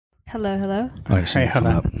Hello, hello. Hey, hold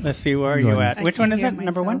on. Let's see, where are you at? Which one is it?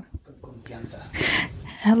 Number one?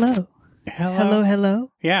 Hello. Hello. Hello,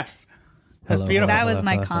 hello. Yes. That's Hello, beautiful. That was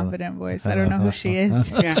my confident voice. I don't know who she is.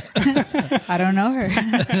 Yeah. I don't know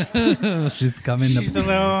her. She's coming. She's a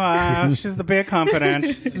little, she's a bit confident.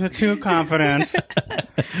 She's too confident.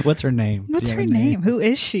 What's her name? What's Do you her have a name? Who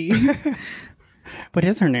is she? What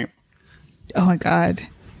is her name? Oh my God.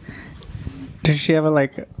 Does she have a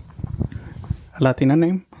Latina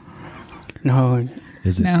name? No.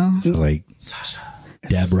 Is it No. like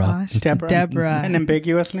Deborah? Gosh. Deborah. Deborah. An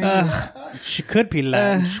ambiguous name? She could be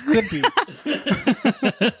Latin. She could be.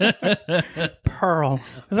 Pearl.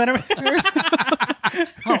 Is that a...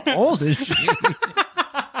 How old is she?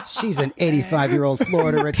 She's an 85-year-old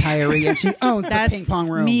Florida retiree, and she owns That's the ping pong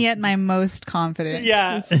room. me at my most confident.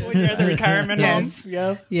 Yeah. When you're at the retirement Yes. home.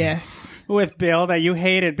 Yes. Yes. With Bill that you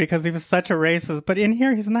hated because he was such a racist. But in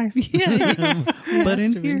here, he's nice. Yeah. But Has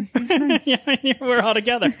in to be. here, He's nice. Yeah, we're all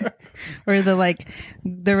together. Or the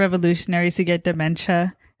revolutionaries who get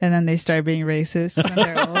dementia and then they start being racist when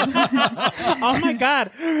they're old. Oh my God.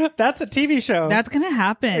 That's a TV show. That's going to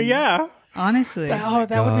happen. Yeah. Honestly. Oh,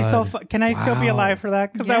 that would be so fun. Can I still be Wow. alive for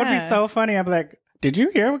that? Because that would be Yeah. so funny. I'd be like, did you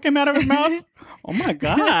hear what came out of his mouth? Oh my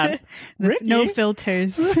God. Ricky. No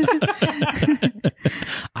filters.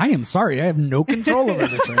 I am sorry. I have no control over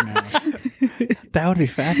this right now. That would be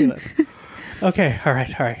fabulous. Okay. All right.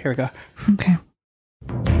 Here we go. Okay.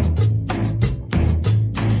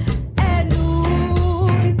 En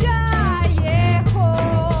un callejón,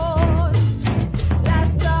 la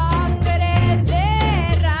sangre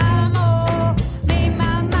derramó. Mi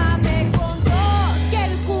mamá me contó que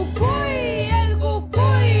el cucuy,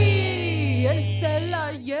 él se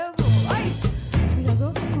la llevó. Ay,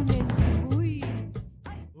 cuidado con el cucuy.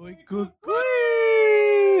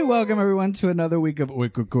 Welcome, everyone, to another week of Oy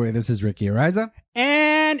Kukuy. This is Ricky Ariza.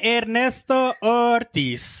 And Ernesto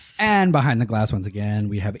Ortiz. And behind the glass, once again,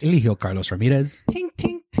 we have Eligio Carlos Ramirez. Tink,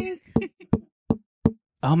 tink, tink.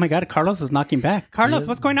 Oh my God. Carlos is knocking back. Carlos,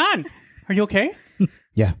 what's going on? Are you okay?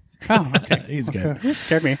 Yeah. Oh, okay. He's good. Okay. You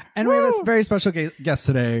scared me. And we have a very special guest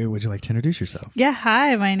today. Would you like to introduce yourself? Yeah,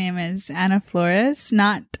 hi, my name is Ana Flores,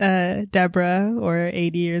 not Deborah or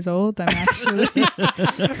 80 years old. I'm actually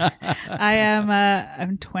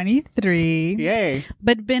I'm 23. Yay.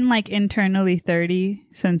 But been like internally 30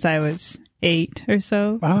 since I was 8 or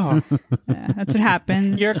so. Wow. Yeah, that's what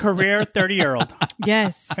happens. You're a career 30-year-old.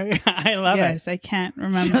 Yes. I love Yes, I can't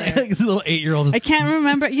remember. This little 8-year-old. I can't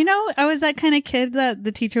remember. You know, I was that kind of kid that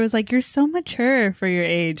the teacher was like, "You're so mature for your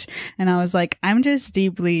age," and I was like, "I'm just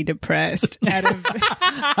deeply depressed, deeply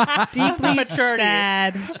Maturity.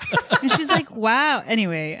 sad." And she's like, "Wow."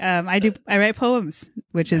 Anyway, I write poems,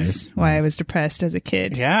 which is why I was depressed as a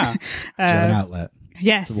kid. Yeah. Do you have an outlet?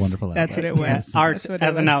 Yes, It's a wonderful that's what outlet. it was. Yeah. Art That's what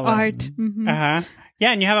as it an was. outlet. Art. Mhm. Uh-huh.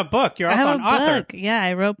 Yeah, and you have a book. You're I also have an a author. book. Yeah,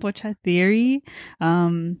 I wrote Bocha Theory.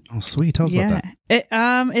 Oh, sweet. Tell us about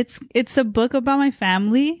that. It's a book about my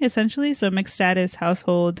family, essentially. So mixed status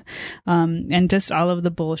household, and just all of the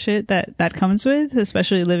bullshit that comes with,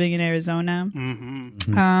 especially living in Arizona.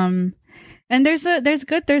 Mm-hmm. And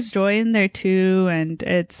there's joy in there too. And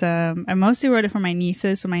it's, I mostly wrote it for my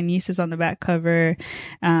nieces. So my niece is on the back cover.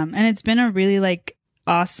 And it's been a really like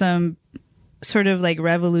awesome sort of like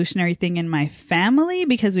revolutionary thing in my family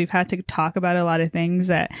because we've had to talk about a lot of things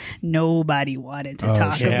that nobody wanted to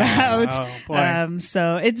talk shit. about. Oh, boy.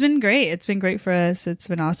 So it's been great. It's been great for us. It's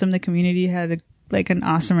been awesome. The community had an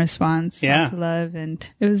awesome response. Yeah. Lots of love, and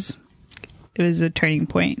it was a turning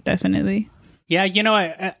point, definitely. Yeah,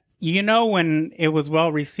 you know when it was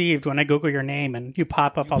well received when I Google your name and you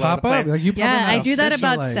pop up all over the place. Like, you Yeah, I do that official,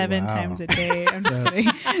 about like, 7 wow. times a day. I'm just kidding.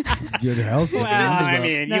 Good health. Well, I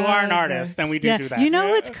mean, you are an artist, and we do that. You know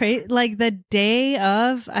what's crazy? Like the day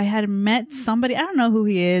of, I had met somebody, I don't know who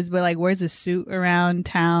he is, but like wears a suit around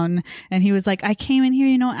town. And he was like, "I came in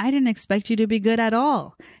here, I didn't expect you to be good at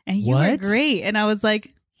all. And you were What? great." And I was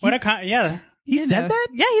like, What a yeah. He you said know. that?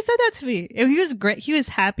 Yeah, he said that to me. And he was great. He was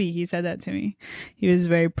happy he said that to me. He was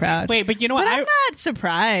very proud. Wait, but you know but what? I'm not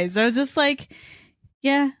surprised. I was just like,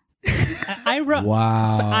 yeah. I wrote.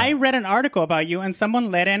 Wow. So I read an article about you, and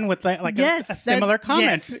someone let in with like Yes, a similar that-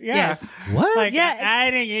 comment. yes, Yeah. yes. What? Like, Yeah.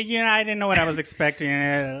 I didn't. I didn't know what I was expecting.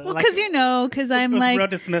 Well, Like, because I'm it was like real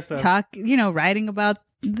dismissive. writing about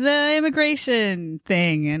the immigration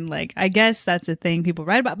thing, and like I guess that's a thing people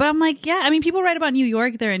write about. But I'm like, yeah, I mean, people write about New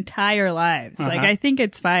York their entire lives. Like, Uh-huh. I think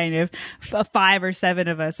it's fine if 5 or 7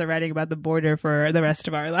 of us are writing about the border for the rest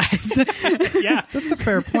of our lives. Yeah. That's a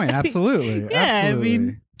fair point. Absolutely. Yeah, Absolutely. I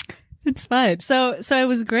mean, it's fine. So it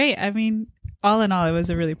was great. I mean, all in all, it was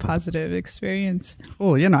a really positive experience.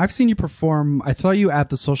 Oh, you know, I've seen you perform. I saw you at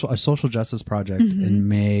the social justice project in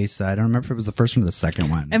May. So I don't remember if it was the first one or the second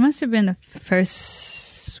one. It must have been the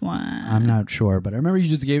first one. I'm not sure, but I remember you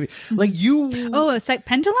just gave like you. Oh,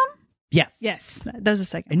 Pendulum? Yes, Yes, that was the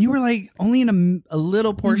second. And you were like only in a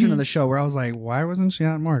little portion of the show where I was like, why wasn't she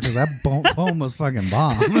on more? Because that poem was fucking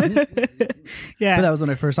bomb. Yeah. But that was when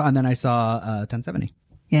I first saw, and then I saw 1070.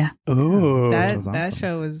 Yeah. Ooh. That was awesome. that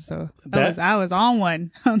show was so. That- I was on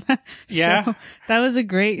one. On that Yeah. show. That was a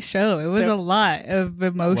great show. It was a lot of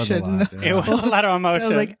emotion. It was a lot of I emotion.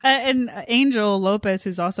 was like, and Angel Lopez,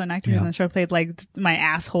 who's also an actor Yeah. in the show, played like my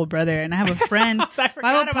asshole brother. And I have a friend. I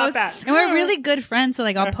forgot about that. And we're really good friends. So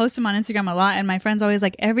like, I'll post him on Instagram a lot. And my friend's always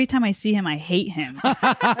like, every time I see him, I hate him. And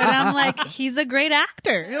I'm like, he's a great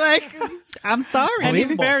actor. Like, I'm sorry. and he's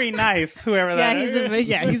very nice, whoever that is.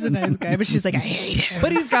 He's a nice guy. But she's like, I hate him.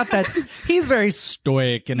 But he's got that. He's very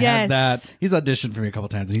stoic and Yes. has that. He's auditioned for me a couple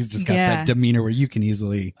times, and he's just got Yeah. that demeanor where you can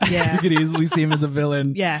easily, Yeah. you could easily see him as a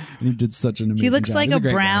villain. Yeah. and he did such an amazing. He looks job. like He's a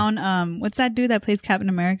great guy. brown, what's that dude that plays Captain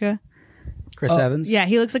America? Chris Evans. Yeah,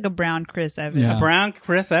 he looks like a brown Chris Evans. Yeah. Brown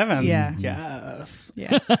Chris Evans. Yeah. Yes.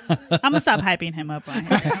 Yeah. I'm gonna stop hyping him up on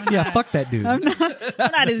here. Yeah, fuck that dude. I'm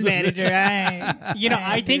not his manager. You know,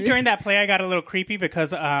 I think during that play I got a little creepy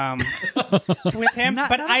because with him,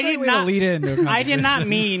 but I did not lead into. I did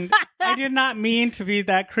not mean to be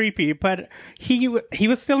that creepy, but he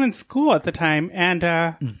was still in school at the time,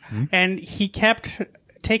 and he kept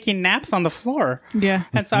taking naps on the floor. Yeah.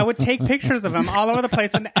 And so I would take pictures of him all over the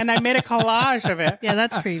place, and I made a collage of it. Yeah,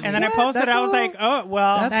 that's creepy. And then I posted. That's I was a like, oh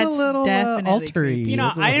well, That's a That's little definitely altery. creepy. you know,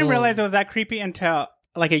 That's a I didn't little- realize it was that creepy until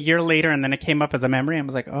like a year later, and then it came up as a memory. I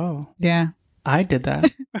was like, oh, yeah. I did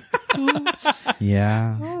that.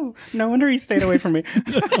 Yeah. Oh, no wonder he stayed away from me.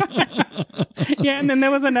 Yeah, and then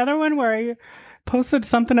there was another one where I posted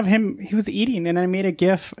something of him. He was eating, and I made a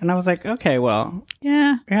GIF, and I was like, okay, well,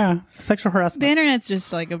 Yeah. yeah, sexual The harassment. internet's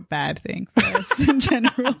just like a bad thing for us in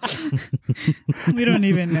general. We don't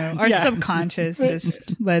even know. Our Yeah. subconscious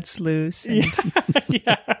just lets loose. And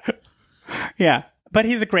Yeah, yeah, but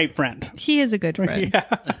he's a great friend. he is a good friend. Yeah,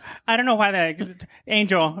 I don't know why that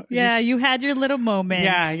Angel. Yeah, you had your little moment.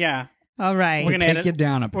 Yeah, yeah. All right. We're gonna Take edit. you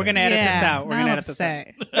down up. We're gonna edit this out. We're now gonna I'm edit this out.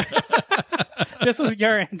 upset. This is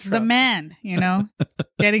your intro. The man,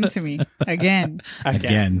 getting to me again.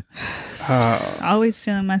 again. Always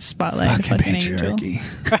stealing my spotlight. Fucking Angel.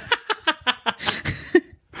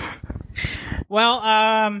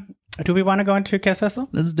 Well, do we want to go into ¿Qué es eso?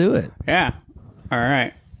 Let's do it. Yeah. All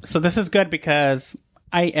right. So this is good because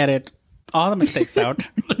I edit all the mistakes out.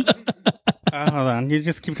 Hold on. You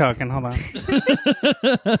just keep talking. Hold on.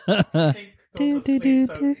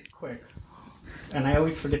 Do. Quick. And I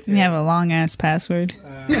always forget to You have a long ass password.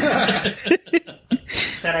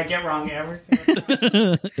 that I get wrong every single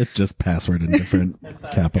time. It's just password in different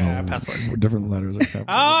capital. password. Different letters. Are capital.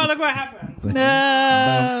 Oh, look what happened. It's like, No.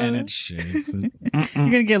 and it shakes. You're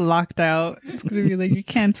gonna get locked out. It's gonna be like you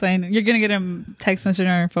can't sign. You're gonna get a text message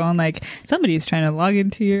on your phone like somebody's trying to log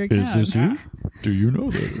into your account. Is this you? Do you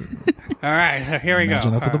know that? All right. So here we go.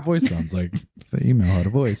 Imagine that's what the voice sounds like. If the email had a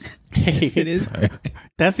voice. Yes, it is.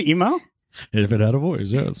 That's the emo? If it had a voice,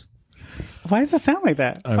 yes. Why does it sound like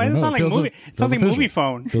that? I Why does don't it know. sound like Feels movie? a- It sounds like feels movie official.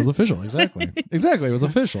 phone. Feels official. Exactly. Exactly. It was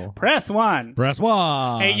official. Press 1. Press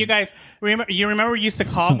one. Hey, you guys, remember we used to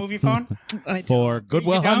call movie phone? For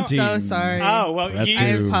Goodwill You don't? Hunting. So sorry. Oh, well, Press you,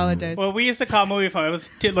 I two. apologize. well, we used to call movie phone. It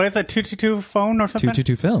was it's a 222 phone or something.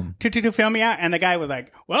 222 film. 222 film, yeah. And the guy was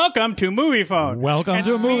like, "Welcome to movie phone." Welcome And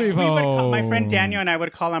to movie we would call, my phone. friend Daniel and I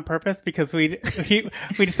would call on purpose because we'd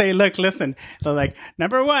say, "Look, listen." They're like,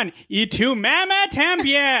 "Number 1, y tu mama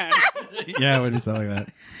también." Yeah, what do you sound like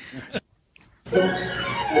that?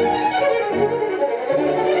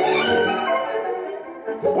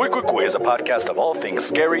 Wikikui is a podcast of all things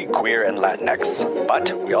scary, queer, and Latinx.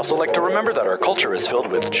 But we also like to remember that our culture is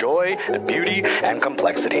filled with joy, and beauty, and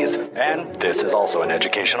complexities. And this is also an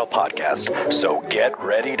educational podcast. So get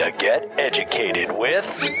ready to get educated with...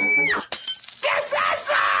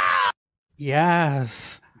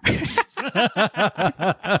 Yes.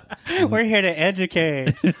 We're here to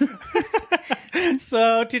educate.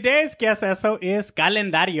 So today's guest eso is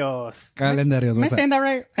calendarios. Calendarios. Am I what's saying that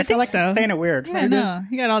right? I feel think like so. I'm saying it weird. Yeah, no,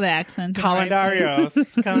 you got all the accents. in the right place.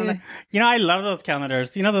 Calendarios. You know, I love those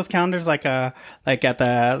calendars. You know those calendars like at the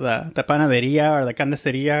panaderia or the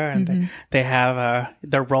carniceria, and they have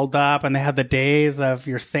they're rolled up and they have the days of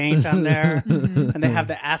your saint on there, and they have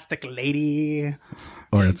the Aztec lady,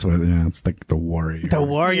 Or it's like the warrior. the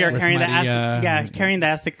warrior With carrying the mighty carrying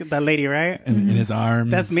the lady, right? in his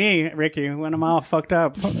arms. That's me, Ricky, when I'm all fucked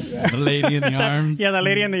up. The lady in the arms. Yeah, the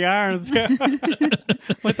lady in the arms.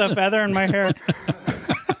 With a feather in my hair.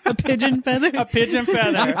 A pigeon feather. A pigeon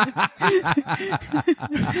feather.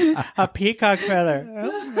 A peacock feather.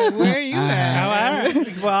 Where are you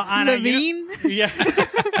at? Well, Anna, Levine? Yeah.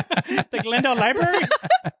 The Glendale Library?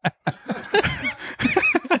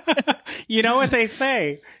 You know what they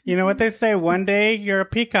say? One day you're a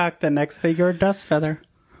peacock, the next day you're a dust feather.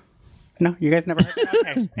 No, you guys never heard that?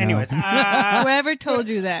 Okay. Anyways. Whoever told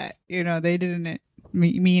you that, they didn't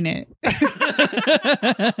mean it.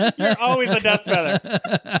 You're always a dust feather.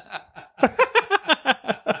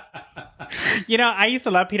 I used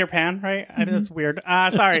to love Peter Pan, right? That's weird.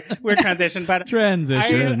 Sorry, weird transition. But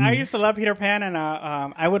Transition. I used to love Peter Pan, and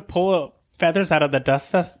I would pull feathers out of the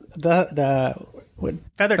dust feather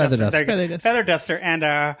duster. There you go. Feather duster,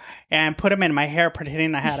 and put them in my hair,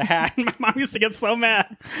 pretending I had a hat. And my mom used to get so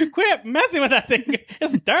mad. Quit messing with that thing.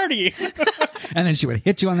 It's dirty. And then she would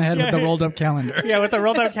hit you on the head with the rolled up calendar. Yeah, with the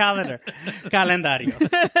rolled up calendar. Calendarios.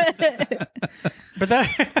 But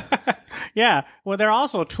that, yeah. Well, they're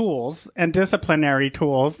also tools and disciplinary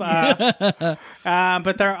tools. But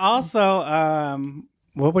they're also,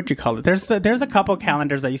 what would you call it? There's a couple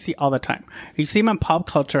calendars that you see all the time. You see them in pop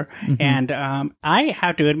culture, and I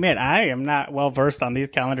have to admit I am not well versed on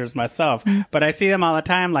these calendars myself, but I see them all the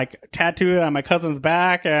time, like tattooed on my cousin's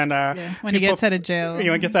back, and when he gets out of jail, when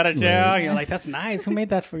he gets out of jail, you're like, that's nice. Who made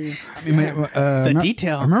that for you? I mean, the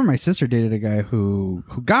detail. I remember my sister dated a guy who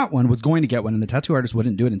got one, was going to get one, and the tattoo artist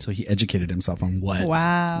wouldn't do it until he educated himself on what it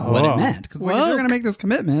meant. Because if you're going to make this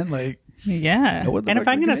commitment, yeah. And if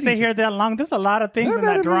I'm going to sit here that long, there's a lot of things in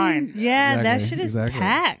that drawing. Yeah, that shit is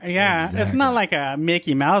packed. Yeah, it's not like a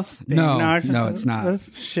Mickey Mouse thing. No, it's not.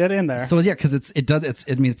 There's shit in there. So yeah, because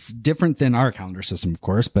it's different than our calendar system, of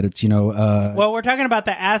course, but it's well, we're talking about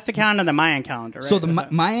the Aztec calendar and the Mayan calendar, right? So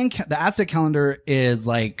the Aztec calendar is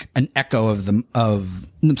like an echo of the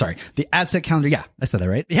Aztec calendar. Yeah, I said that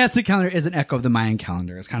right. The Aztec calendar is an echo of the Mayan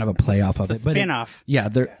calendar. It's kind of a play off of it. Spin-off. Yeah,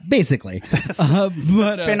 they're basically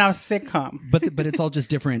spin-off sitcom. But it's all just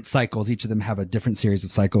different cycles. Each of them have a different series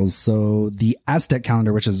of cycles. So the Aztec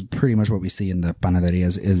calendar, which is pretty much what we see in the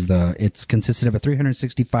panaderias, it's consisted of a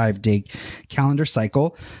 365-day calendar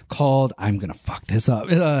cycle called, I'm gonna fuck this up,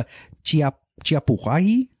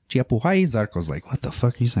 Chiapuhuayi. Zarco's like, what the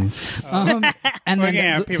fuck are you saying? And we're gonna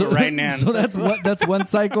have people writing in. So that's one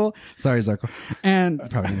cycle. Sorry, Zarco. And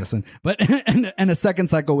probably listen. But and a second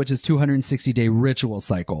cycle, which is 260-day ritual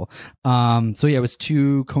cycle. So yeah, it was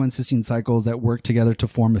two coinciding cycles that worked together to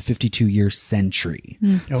form a 52-year century,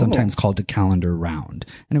 sometimes called a calendar round.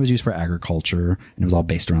 And it was used for agriculture, and it was all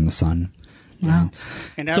based around the sun. Wow.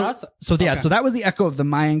 And so that was the echo of the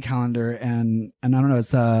Mayan calendar, and I don't know,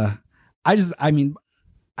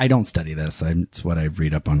 I don't study this. It's what I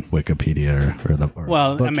read up on Wikipedia or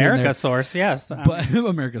America Source, yes. But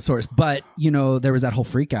America Source. But, there was that whole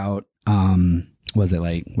freak out. Was it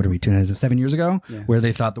like, what are we doing? 7 years ago? Yeah. Where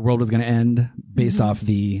they thought the world was going to end based off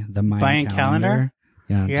the Mayan calendar.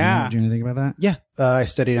 Yeah. Yeah. Do you know anything about that? Yeah. I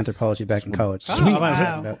studied anthropology back in college. Oh,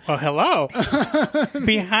 wow. Well, hello.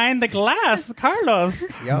 Behind the glass, Carlos.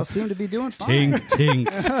 Y'all seem to be doing fine.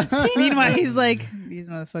 Tink. Meanwhile, he's like, these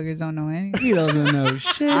motherfuckers don't know anything. He doesn't know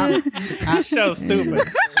shit. I'm so stupid.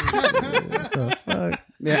 What the fuck?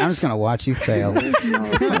 Yeah, I'm just going to watch you fail.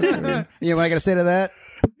 Yeah, what I got to say to that?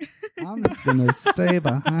 I'm just gonna stay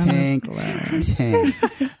behind Tank. this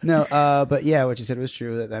glass. No, but yeah, what you said was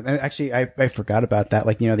true. Actually, I forgot about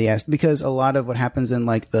that. Because a lot of what happens in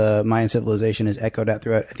the Mayan civilization is echoed out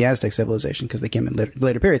throughout the Aztec civilization because they came in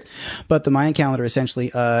later periods. But the Mayan calendar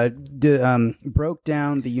essentially broke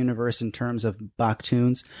down the universe in terms of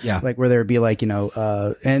baktuns. Yeah, where there would be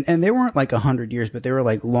and they weren't 100 years, but they were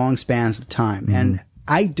long spans of time. Mm-hmm. And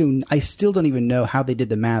I still don't even know how they did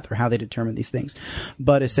the math or how they determined these things.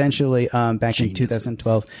 But essentially, back in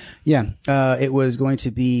 2012, it was going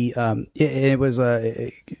to be, that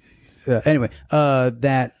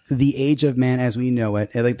the age of man as we know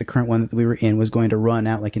it, the current one that we were in, was going to run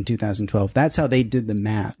out in 2012. That's how they did the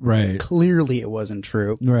math. Right. Clearly it wasn't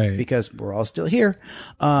true. Right. Because we're all still here.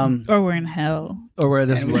 Or we're in hell. Or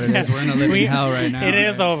this is what it is. We're in a living hell right now. It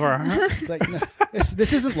is over. It's no,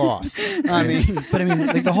 this isn't lost. I mean,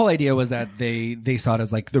 the whole idea was that they saw it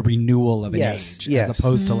as the renewal of an age, as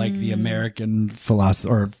opposed to the American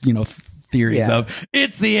philosophy or theories Yeah. of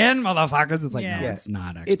it's the end, motherfuckers. It's like, Yeah. no, Yeah. it's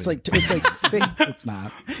not actually. It's like it's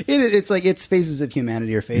not. it's like it's phases of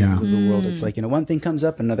humanity or phases Yeah. of the world. It's like, one thing comes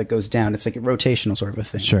up, another goes down. It's like a rotational sort of a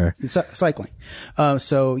thing. Sure. It's cycling.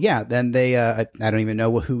 So yeah, then they, I don't even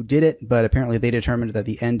know who did it, but apparently they determined that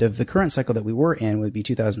the end of the current cycle that we were in would be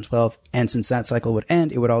 2012. And since that cycle would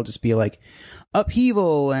end, it would all just be like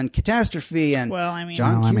upheaval and catastrophe and Well, I mean-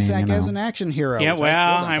 John Well, I mean, Cusack you know. as an action hero. Yeah, which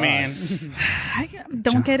well, still don't I buy. mean, I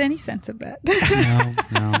don't get any sense of that.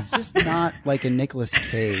 No. It's just not like a Nicolas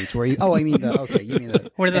Cage where you mean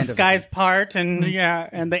the where the end of skies part and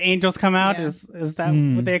and the angels come out. Yeah. Is that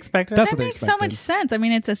what they expected? That's That what they makes so expected. much sense. I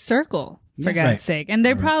mean, it's a circle, for God's Right. sake. And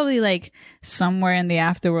they're probably like somewhere in the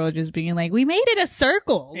afterworld just being like, we made it a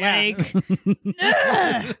circle. Yeah. Like,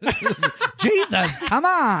 Jesus, come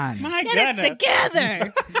on. My get goodness. it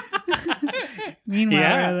together. Meanwhile,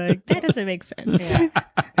 Yeah. we're like, that doesn't make sense.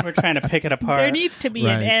 We're trying to pick it apart. There needs to be an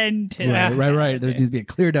Right. end to Right, that. right. There needs to be a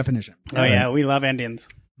clear definition. Oh yeah, we love Indians.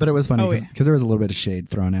 But it was funny Oh, because yeah. there was a little bit of shade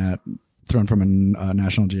thrown from a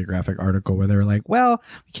National Geographic article where they were like, "Well,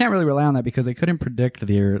 we can't really rely on that because they couldn't predict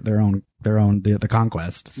their own the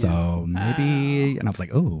conquest." So maybe, and I was like,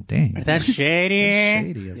 "Oh, dang, That's shady.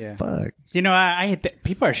 shady as Yeah. fuck." You know,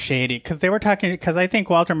 people are shady because they were talking. Because I think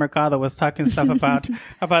Walter Mercado was talking stuff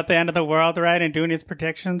about the end of the world, right, and doing his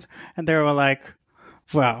predictions, and they were like,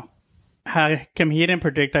 "Well, how come he didn't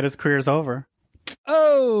predict that his career's over?"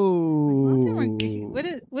 Oh,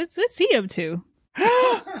 What's he up to?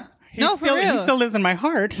 No, for he real. still lives in my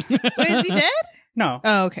heart. Wait, is he dead? No.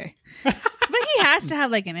 Oh, okay. But he has to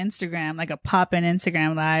have like an Instagram, like a pop-in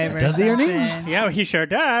Instagram live. Or Does he or something. not? Yeah, he sure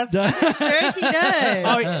does. Sure, he does.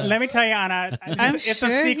 Oh, let me tell you, Anna. It's sure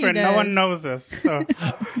a he secret. No does. one knows this. So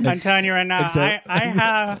I'm telling you right now, Except- I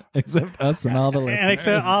have, except us and all the and listeners.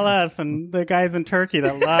 except all us and the guys in Turkey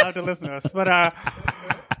that love to listen to us. But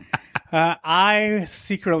I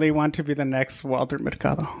secretly want to be the next Walter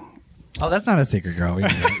Mercado. Oh, that's not a secret, girl.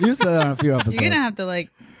 You said that on a few episodes. You're gonna have to like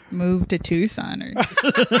move to Tucson or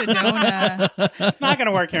Sedona. It's not going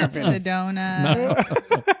to work here in Phoenix. Sedona.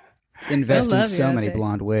 invest They'll in love so you, many I think.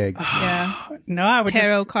 blonde wigs. Yeah. No, I would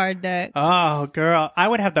Tarot card deck. Oh, girl. I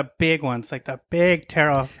would have the big ones, like the big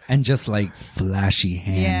tarot. and just like flashy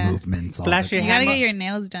hand Yeah. movements. All Flashy the You time. gotta hand- get your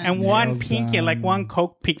nails done. And one Nails pinky, done. like one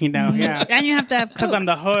Coke peeking down. Yeah. And you have to have Because Coke. I'm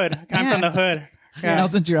the hood. I'm Yeah. from the hood. Now Yeah.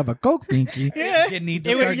 since you have a Coke pinky, you need to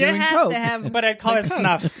It would- start you doing have Coke. to have. But I'd call it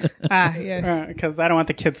snuff. Yes. Because I don't want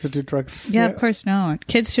the kids to do drugs. Yeah, of course, no.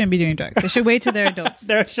 Kids shouldn't be doing drugs. They should wait till they're adults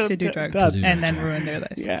They should- to do drugs that- and then ruin their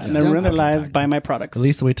lives. Yeah, and they ruin their lives by my products. At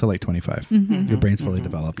least wait till like 25. Your brain's fully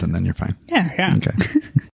developed and then you're fine. Yeah. Yeah. Okay.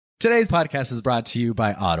 Today's podcast is brought to you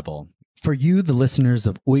by Audible. For you, the listeners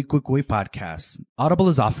of Uy Kuy Kuy podcasts, Audible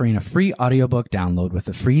is offering a free audiobook download with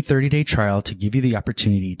a free 30-day trial to give you the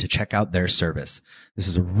opportunity to check out their service. This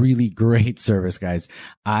is a really great service, guys.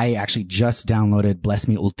 I actually just downloaded Bless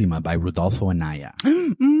Me Ultima by Rudolfo Anaya.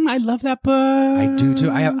 I love that book. I do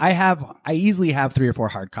too. I easily have 3 or 4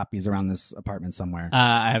 hard copies around this apartment somewhere.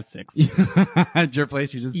 I have 6. At your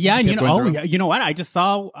place, you just Yeah, keep and going through them? yeah, you know what? I just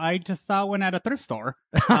saw one at a thrift store,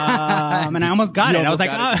 and I almost got You it. I was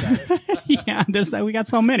like, almost got yeah, we got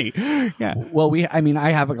so many. Yeah, Well,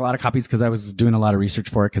 I have a lot of copies because I was doing a lot of research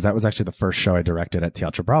for it because that was actually the first show I directed at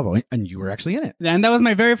Teatro Bravo, and you were actually in it. and that was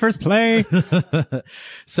my very first play.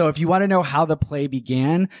 So if you want to know how the play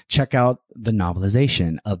began, check out the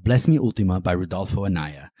novelization of Bless Me Ultima by Rudolfo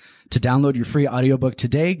Anaya. To download your free audiobook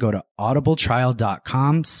today, go to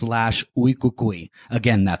audibletrial.com/uykukui.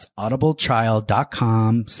 Again, that's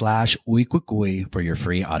audibletrial.com/uykukui for your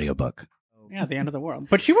free audiobook. Yeah, the end of the world.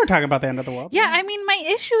 But you were talking about the end of the world. Yeah, I mean, my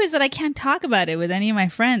issue is that I can't talk about it with any of my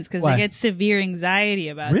friends because Why? I get severe anxiety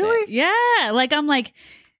about it. Really? Yeah. Like, I'm like,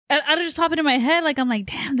 it'll just pop into my head. Like, I'm like,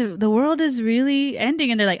 damn, the world is really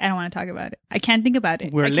ending. And they're like, I don't want to talk about it. I can't think about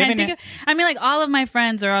it. We're I can't living think it. I mean, like, all of my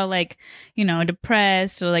friends are all like, you know,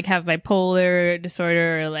 depressed or like have bipolar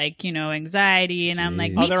disorder or like, you know, anxiety. And I'm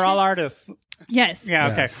like, Jeez. Oh, me they're too. all artists. Yes. Yeah,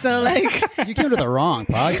 Yeah. okay. So like, You came to the wrong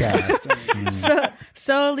podcast.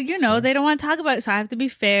 so you know they don't want to talk about it, so I have to be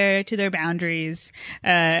fair to their boundaries,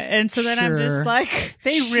 and so then I'm Sure. just like,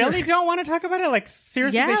 They really don't want to talk about it? Like,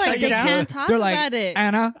 seriously, yeah, they shut like you they down? can't talk They're like, about it.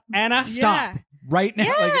 Anna, Anna? stop Yeah. right now.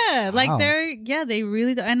 Yeah, like wow. they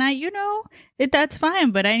really do. And I, you know, that's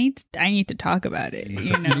fine, but I need to talk about it, you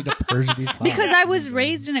You know. need to purge these thoughts. Because I was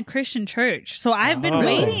raised in a Christian church. So I've been Oh.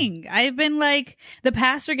 waiting. I've been like, the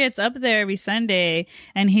pastor gets up there every Sunday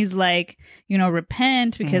and he's like, you know,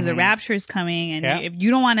 repent because the rapture is coming. And Yeah. if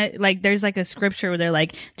you don't want to, like, there's like a scripture where they're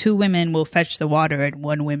like, 2 women will fetch the water and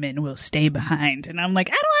 1 woman will stay behind. And I'm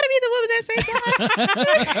like, I don't want to be the woman that stays behind.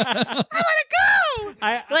 I want to go.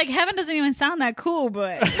 Like heaven doesn't even sound that cool,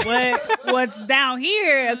 but what's down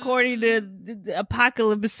here, according to the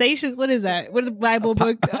Apocalypsations, what is that? What is the Bible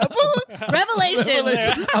book?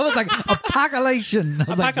 Revelation. I was like, Apocalypse. I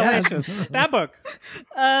was like, Apocalypse. yes. That book.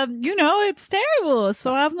 It's terrible.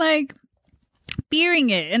 So I'm like fearing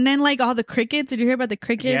it. And then like all the crickets. Did you hear about the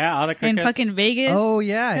crickets? Yeah, all the crickets. in fucking Vegas. Oh,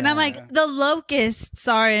 yeah. And I'm like, the locusts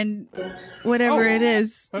are in whatever it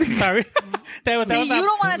is. Sorry. That was See, you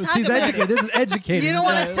don't want to talk She's about educated. it. This is educated. You don't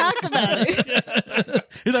want to talk about it.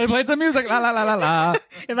 He's like, play some music. La, la, la, la, la.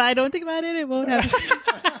 If I don't think about it, it won't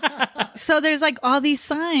happen. So there's like all these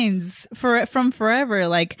signs from forever.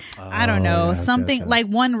 Like, I don't know, yes, something yes. like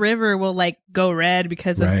one river will like go red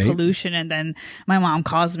because of Right. pollution. And then my mom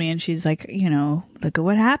calls me and she's like, look at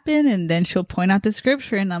what happened. And then she'll point out the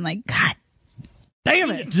scripture and I'm like, God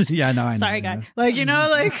damn it. Yeah, no, I know. Sorry, I know. God.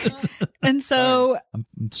 Like, and so, I'm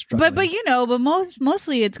struggling. but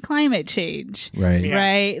mostly it's climate change. Right. Yeah.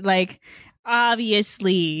 Right? Like,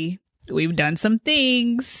 obviously, we've done some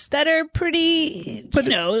things that are pretty,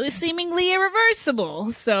 seemingly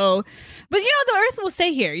irreversible. So, but the earth will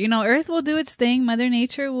stay here. Earth will do its thing. Mother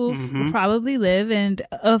Nature will probably live, and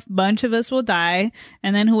a bunch of us will die.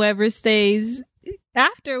 And then whoever stays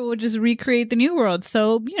after will just recreate the new world.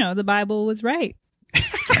 So, the Bible was right.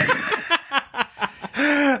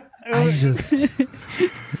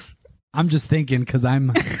 I'm just thinking because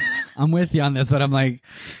I'm with you on this, but I'm like,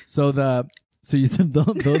 so you said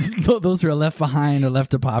those who are left behind or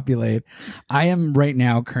left to populate. I am right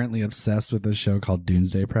now currently obsessed with a show called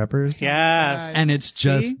Doomsday Preppers. Yes. And it's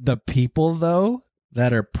just See? the people though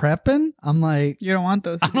that are prepping. I'm like, You don't want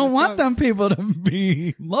those. I don't want them people to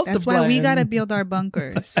be multiplying. That's why we got to build our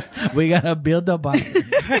bunkers. We gotta build a bunker.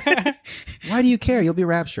 Why do you care? You'll be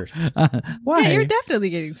raptured. Why? Yeah, you're definitely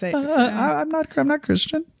getting saved. I'm not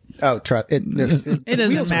Christian. Oh, trust it. It doesn't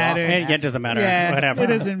wheels are off matter. on that. It doesn't matter. Yeah, Whatever. it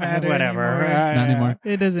doesn't matter Whatever. anymore. Not anymore.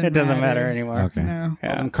 It doesn't. It doesn't matter anymore. Okay. No.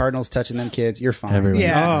 All them Cardinals touching them kids. You're fine. Everyone.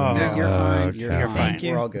 Yeah. Oh. You're fine. Okay. You're fine. Thank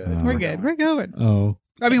you. We're all good. We're good. We're going. Oh.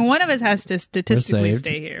 I mean, one of us has to statistically saved.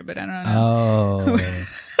 stay here, but I don't know. Oh.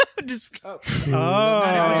 Just Oh.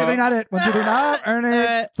 1, 2, 3, not it. 1, 2, 3, not earn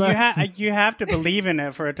it. You have to believe in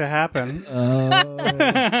it for it to happen. Oh.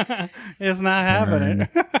 It's not happening.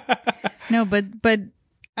 no, but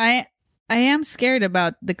I am scared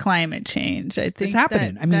about the climate change. I think It's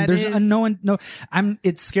happening. that- I mean, that there's is-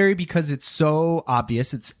 it's scary because it's so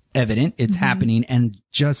obvious. It's evident. It's happening. And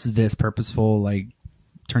just this purposeful, like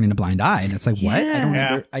turning a blind eye. And it's like, what?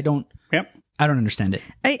 Yeah. I don't Yep. understand it.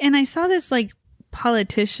 I saw this like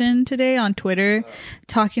politician today on Twitter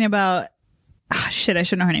talking about I should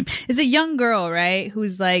know her name. It's a young girl, right?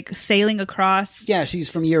 Who's like sailing across. Yeah, she's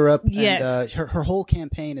from Europe. Yes. And her whole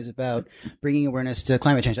campaign is about bringing awareness to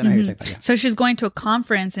climate change. I know who you're talking about. Yeah. So she's going to a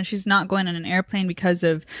conference and she's not going on an airplane because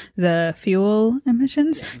of the fuel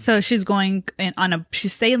emissions. So she's going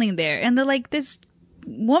she's sailing there. And this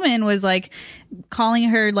woman was like calling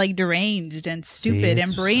her like deranged and stupid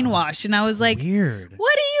and brainwashed. And I was like, Weird.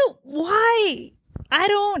 why?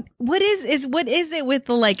 What is it with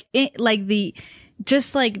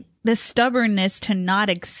the stubbornness to not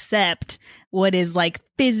accept what is like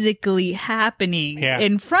physically happening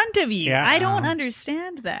in front of you? Yeah. I don't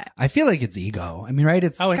understand that. I feel like it's ego. I mean, right?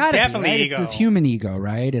 It's Oh, it's gotta be, definitely right? ego. It's this human ego,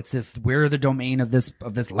 right? It's this, we're the domain of this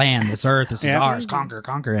land, this earth, this is Yeah. ours, conquer.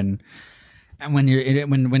 And when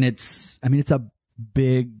when it's, I mean, it's a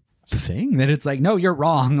big thing that it's like, no, you're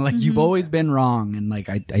wrong. Like you've always been wrong. And like,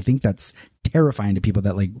 I think that's terrifying to people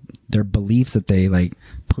that like their beliefs that they like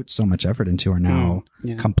put so much effort into are now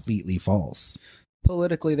completely false.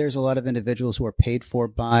 Politically, there's a lot of individuals who are paid for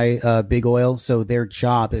by big oil, so their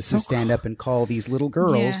job is to stand up and call these little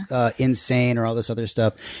girls insane or all this other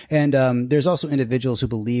stuff. And there's also individuals who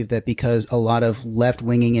believe that because a lot of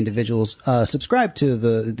left-winging individuals subscribe to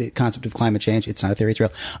the concept of climate change, it's not a theory, it's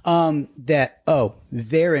real, that,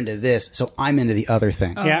 they're into this, so I'm into the other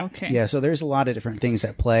thing. Oh, Yeah. okay. Yeah, so there's a lot of different things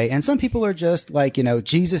at play. And some people are just like,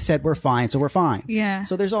 Jesus said we're fine, so we're fine. Yeah.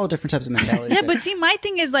 So there's all different types of mentalities. Yeah, but see, my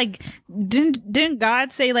thing is like, didn't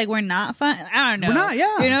God say like we're not fine? I don't know. We're not,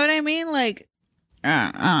 yeah. You know what I mean? Like,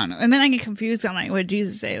 I don't know. And then I get confused. I'm like, what did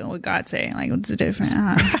Jesus say and what God say? Like, what's the difference?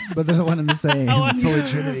 I don't know. But they're the one and the same. It's Holy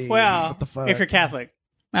Trinity. Well, what the fuck? if you're Catholic,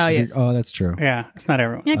 Oh yes. Oh, that's true. yeah, it's not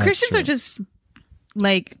everyone. Yeah, That's Christians true. are just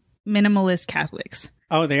like minimalist Catholics.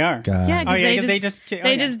 Oh, they are. God. Yeah, Oh, yeah, 'cause they they just just-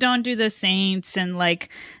 they just don't do the saints and like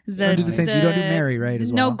the don't do the saints, you don't do Mary, right,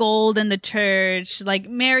 as no well? gold in the church. Like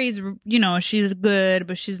Mary's, she's good,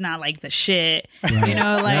 but she's not like the shit. Right. You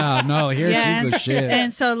know, like Yeah, no, here she's the shit.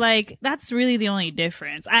 And so like that's really the only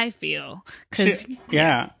difference I feel because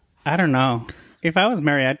Yeah, I don't know. If I was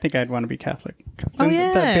married, I think I'd want to be Catholic. Because Oh, the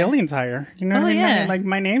yeah. billing's higher. You know Oh, what I mean? yeah. Like,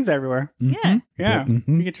 my name's everywhere. Yeah. Yeah.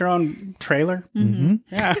 You get your own trailer.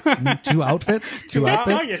 Yeah. 2 outfits. 2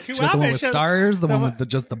 outfits. Oh, yeah, 2 She got the one with outfits. stars, the one with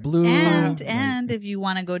just the blue. And if you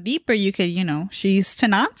want to go deeper, you could, she's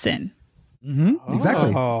Tanatsin.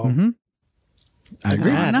 Exactly. Oh. I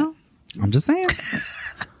agree. I know. I'm just saying.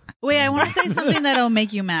 Wait, I want to say something that'll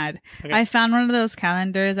make you mad. I found one of those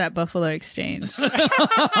calendars at Buffalo Exchange.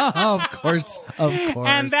 Of course.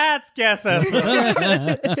 And that's Guess Us.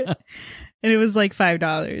 And it was like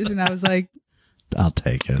 $5. And I was like, I'll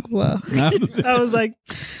take it. whoa. I was like,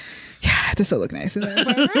 yeah, this will look nice in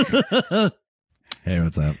there. Hey,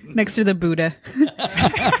 what's up? Next to the Buddha.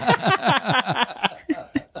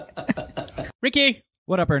 Ricky,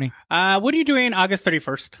 What up, Ernie? what are you doing August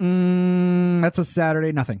 31st? That's a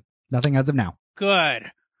Saturday. Nothing as of now. Good.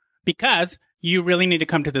 Because you really need to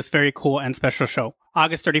come to this very cool and special show.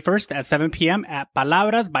 August 31st at 7 p.m. at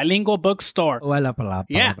Palabras Bilingual Bookstore.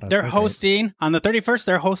 Yeah, they're hosting, on the 31st,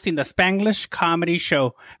 they're hosting the Spanglish Comedy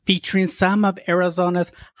Show featuring some of Arizona's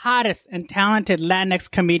hottest and talented Latinx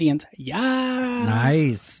comedians. Yeah.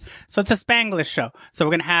 Nice. So it's a Spanglish show. So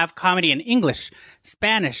we're going to have comedy in English,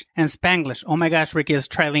 Spanish, and Spanglish. Oh my gosh, Ricky is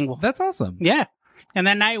trilingual. That's awesome. Yeah. And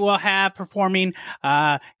that night we'll have performing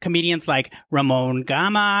comedians like Ramon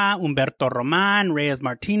Gama, Humberto Roman, Reyes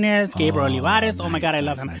Martinez, Gabriel Olivares. Oh my God, I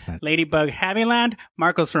love him. Nice. Ladybug Haviland,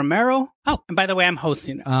 Marcos Romero. Oh, and by the way, I'm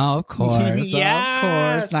hosting it. Oh, of course. Yes. Of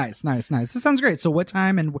course. Nice. This sounds great. So what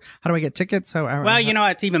time and how do I get tickets? Well, you know,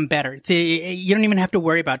 it's even better. You don't even have to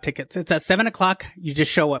worry about tickets. It's at 7 o'clock. You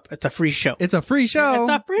just show up. It's a free show. It's a free show.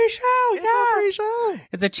 It's a free show. It's a free show.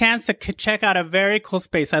 It's a chance to check out a very cool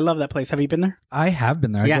space. I love that place. Have you been there? I have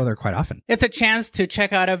been there. I Yeah. go there quite often. It's a chance to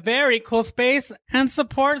check out a very cool space and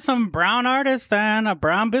support some brown artists and a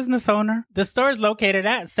brown business owner. The store is located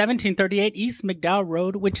at 1738 East McDowell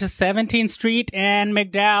Road, which is 17th Street and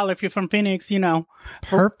McDowell. If you're from Phoenix, you know.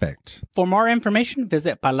 Perfect. For more information,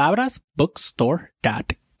 visit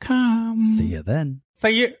palabrasbookstore.com. See you then. So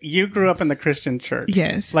you grew up in the Christian church.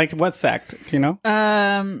 Yes. Like what sect? Do you know?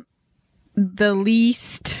 The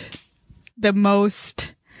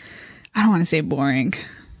most, I don't want to say boring.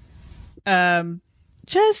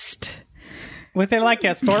 Just Was it like a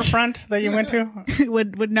storefront that you went to?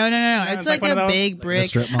 would no. It's it's like like one a of those- big a brick.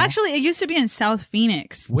 strip mall? Actually, it used to be in South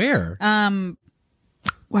Phoenix. Where?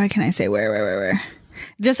 Why can I say where?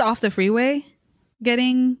 Just off the freeway,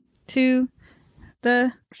 getting to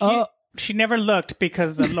the. She never looked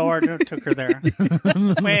because the Lord took her there.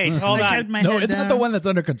 Wait, hold I on. kept my No, head it's not down. the one that's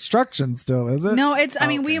under construction still, is it? No, it's. I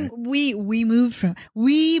mean, Okay. we moved from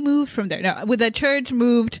there. No, with the church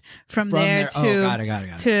moved from there there. to Oh, got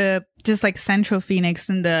it. to just like Central Phoenix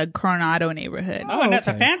in the Coronado neighborhood. Oh, and that's a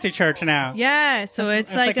okay. fancy church now. Yeah, so it's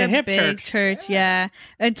it's like like a a hip big church. Yeah,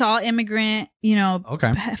 it's all immigrant,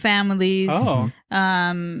 Okay. families. Oh.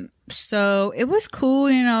 So it was cool,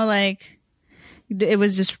 like it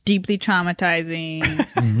was just deeply traumatizing.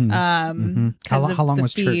 How 'cause of long the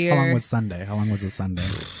was church? How long fear. was Sunday? How long was a Sunday?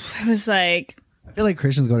 It was like, I feel like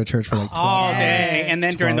Christians go to church for like 12 All hours. day, and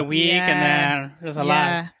then during the 12 week, Yeah. and then there's a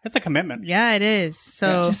Yeah. lot. It's a commitment. yeah, it is.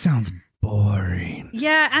 So It just sounds boring.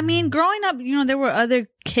 yeah, I mean, growing up, there were other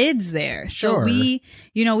kids there. So Sure. we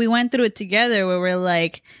went through it together where we're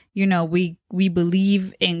like, we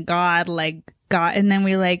believe in God, like God. And then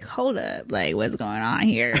we like, hold up, like what's going on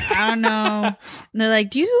here? I don't know. And they're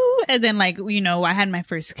like, and then like, I had my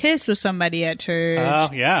first kiss with somebody at church.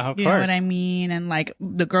 Oh, yeah, of You course. know what I mean? And like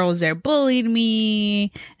the girls there bullied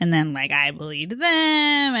me and then like I bullied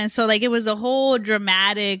them. And so like it was a whole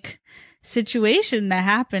dramatic situation that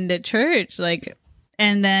happened at church. Like,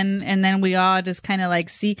 and then we all just kind of like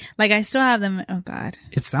see, like I still have them. Oh God.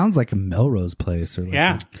 It sounds like a Melrose Place or like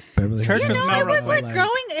Yeah. a Beverly Church Hills. is No, it was Melrose. like growing.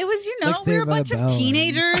 It was, Like we were Saved a by bunch the of Bell.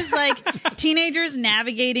 teenagers, like teenagers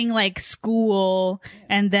navigating like school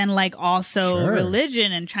and then like also Sure.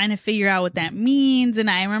 religion and trying to figure out what that means. And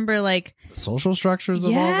I remember like, Social structures of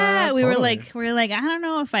all that. we were Totally. like, I don't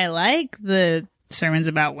know if I like the sermons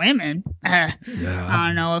about women. I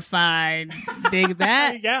don't know if I dig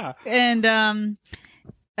that. Yeah. And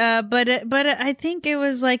but I think it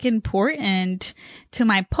was like important to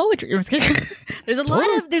my poetry. There's a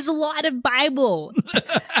lot of Bible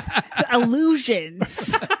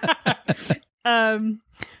allusions.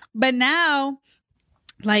 But now,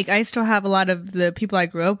 like I still have a lot of the people I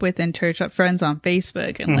grew up with in church friends on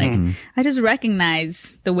Facebook, and like I just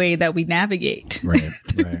recognize the way that we navigate Right.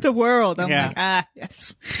 the world. I'm Yeah. like,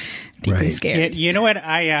 yes, deeply Right. scared. You know what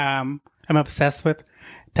I'm obsessed with?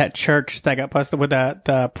 that church that got busted with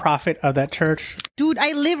the prophet of that church. Dude,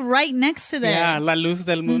 I live right next to there. Yeah, La Luz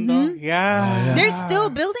del Mundo. Yeah. They're still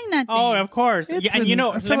building that thing. Oh, of course. Yeah, and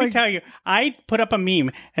let me tell you, I put up a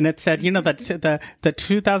meme and it said, the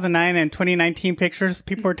 2009 and 2019 pictures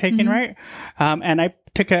people were taking, right? And I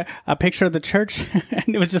took a picture of the church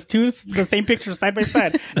and it was just the same pictures side by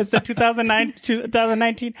side. It said 2009,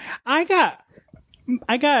 2019. I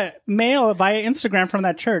got mail via Instagram from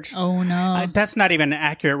that church. Oh no, that's not even an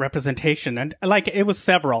accurate representation. And like, it was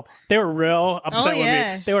several. They were real upset with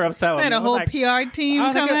me. They were upset with me. Had a whole PR team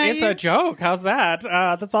come at it's you. a joke. How's that?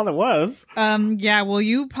 That's all it was. Yeah. Well,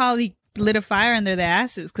 you probably lit a fire under their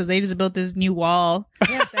asses because they just built this new wall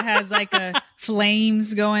that has like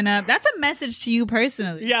flames going up. That's a message to you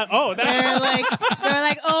personally. Yeah. Oh, they're like,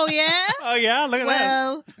 oh yeah. Oh yeah. Look at that.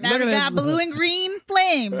 Well, now we got blue and green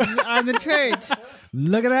flames on the church.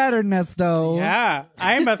 Look at that, Ernesto. Yeah,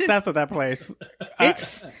 I'm obsessed with that place.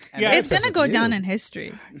 It's gonna go down in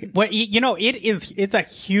history. Well, it's a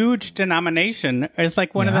huge denomination. It's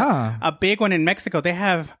like one of a big one in Mexico. They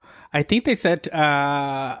have, I think they said,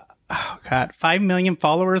 5 million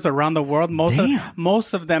followers around the world.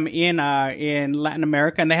 Most of them in Latin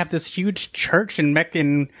America, and they have this huge church in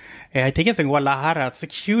I think it's in Guadalajara. It's a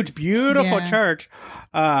huge, beautiful church.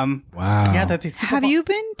 Wow. Yeah, that these people Have you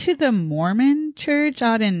been to the Mormon church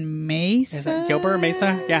out in Mesa? Gilbert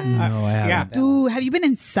Mesa? Yeah. No, I haven't. Yeah. Dude, have you been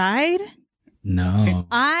inside? No.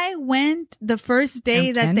 I went the first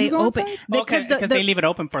day that they opened. Because they leave it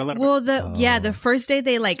open for a little bit. Well, the first day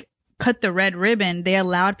they cut the red ribbon, they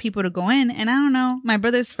allowed people to go in, and I don't know, my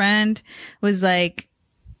brother's friend was like,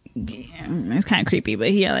 it's kind of creepy, but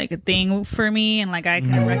he had like a thing for me, and like I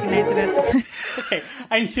couldn't recognize it at the time. Okay,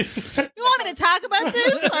 you want me to talk about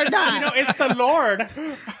this or not? It's the Lord.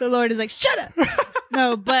 The Lord is like, shut up.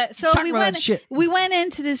 No, but so we went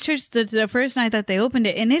into this church the first night that they opened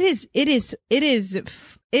it, and it is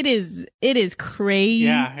crazy.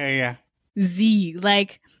 Yeah.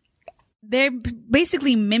 Like, they're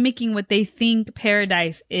basically mimicking what they think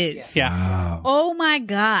paradise is. Yeah. Wow. Oh my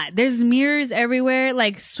God. There's mirrors everywhere.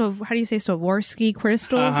 Like, how do you say, Swarovski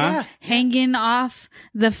crystals hanging off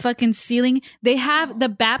the fucking ceiling. They have the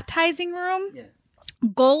baptizing room,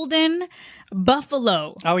 golden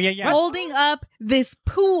buffalo. Oh, yeah. Holding up this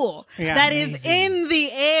pool that amazing. is in the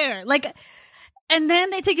air. Like, and then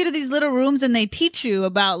they take you to these little rooms and they teach you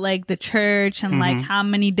about like the church and like how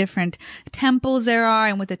many different temples there are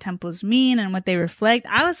and what the temples mean and what they reflect.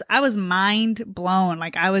 I was mind blown.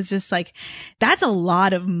 Like, I was just like, that's a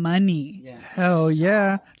lot of money. Yeah. Hell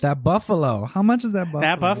yeah. That buffalo. How much is that buffalo?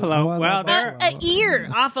 That buffalo. Well, they're An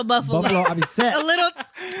ear off a buffalo. Buffalo, I'll be set. A little.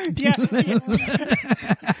 yeah.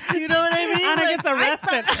 You know what I mean? Anna gets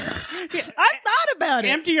arrested. I thought about it.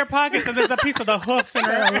 Empty your pockets and there's a piece of the hoof in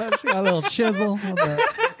her. She got a little chisel.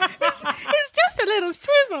 It's just a little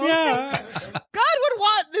chisel. Yeah. God would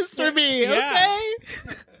want this for me, okay?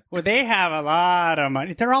 Well, they have a lot of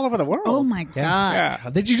money. They're all over the world. Oh my God. Yeah.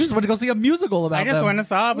 Did you just want to go see a musical about I just them? went and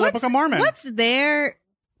saw the Book of Mormon. What's their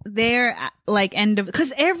like end of,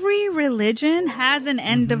 because every religion has an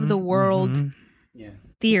end of the world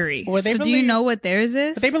theory. Well, so do you know what theirs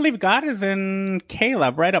is? They believe God is in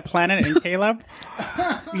Caleb, right? A planet in Caleb.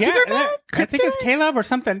 I think it's Caleb or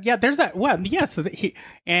something. Yeah, there's that. Well, yes.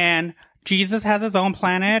 And Jesus has his own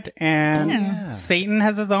planet, and Satan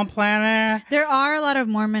has his own planet. There are a lot of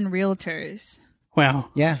Mormon realtors.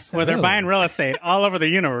 Well, Yes. well, they're buying real estate all over the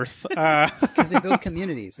universe. Because they build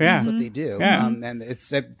communities. And That's what they do. Yeah. And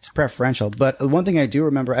it's preferential. But one thing I do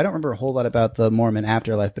remember, I don't remember a whole lot about the Mormon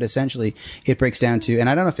afterlife, but essentially it breaks down to, and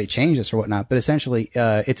I don't know if they changed this or whatnot, but essentially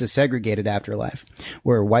it's a segregated afterlife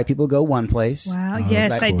where white people go one place. Wow.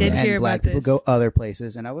 Yes, I did hear and black about people this. go other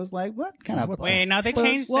places. And I was like, what kind of... Wait, no, they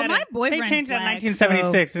changed Well, that. my boyfriend's they changed that in black,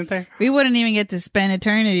 1976, didn't they? We wouldn't even get to spend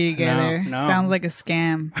eternity together. No. Sounds like a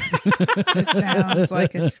scam. It sounds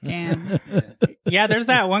like a scam. Yeah, there's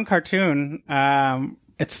that one cartoon.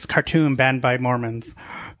 It's a cartoon banned by Mormons,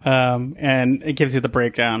 and it gives you the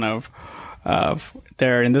breakdown of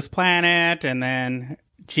they're in this planet, and then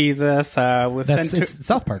Jesus was sent to It's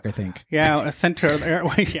South Park, I think. sent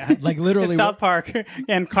to yeah, Like literally. it's South Park,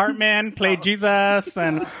 and Cartman played Jesus,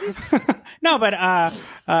 and no, but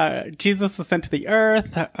Jesus was sent to the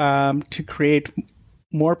earth to create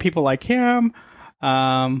more people like him.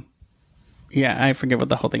 Yeah, I forget what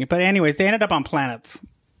the whole thing is. But anyways, they ended up on planets.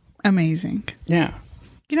 Amazing. Yeah.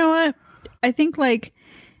 You know what? I think like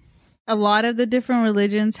a lot of the different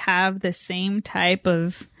religions have the same type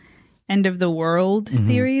of end of the world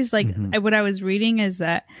theories. Like what I was reading is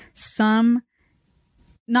that some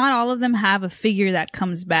not all of them have a figure that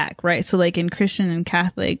comes back, right? So like in Christian and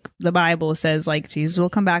Catholic, the Bible says like Jesus will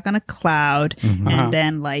come back on a cloud and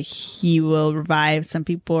then like he will revive some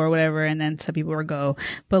people or whatever, and then some people will go.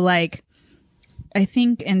 But like, I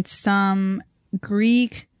think in some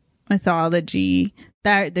Greek mythology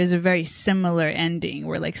that there's a very similar ending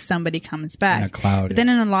where like somebody comes back. In a cloud, But then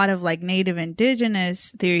in a lot of like native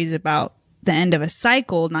indigenous theories about the end of a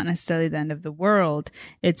cycle, not necessarily the end of the world,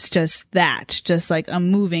 it's just like a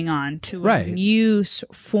moving on to a new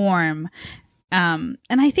form. And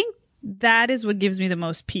I think that is what gives me the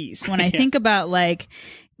most peace when I think about like,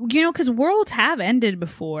 you know, because worlds have ended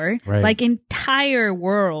before. Right. Like entire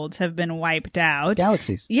worlds have been wiped out.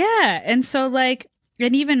 Galaxies. Yeah. And so like,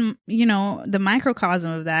 and even, you know, the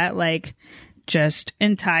microcosm of that, like just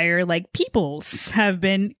entire like peoples have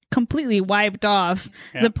been completely wiped off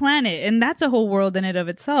the planet. And that's a whole world in and of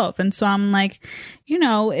itself. And so I'm like, you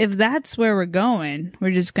know, if that's where we're going, we're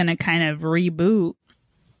just going to kind of reboot.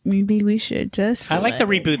 Maybe we should just. I like the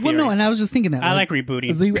reboot theory. Well, no, and I was just thinking that. I like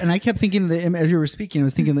rebooting. And I kept thinking, as you were speaking, I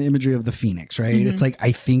was thinking the imagery of the phoenix, right? It's like,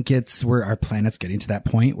 I think it's where our planet's getting to that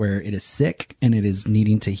point where it is sick and it is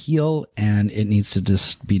needing to heal and it needs to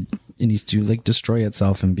just be, it needs to like destroy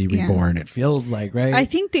itself and be reborn. It feels like, right? I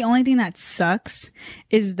think the only thing that sucks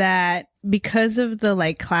is that because of the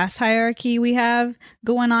like class hierarchy we have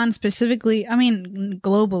going on specifically, I mean,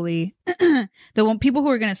 globally, people who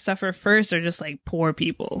are going to suffer first are just like poor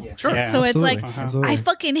people. Yeah, sure. Yeah. So it's Absolutely. like, Absolutely. I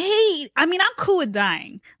fucking hate, I mean, I'm cool with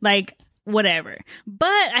dying, like whatever. But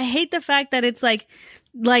I hate the fact that it's like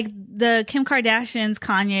the Kim Kardashians,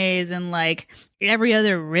 Kanye's, and like every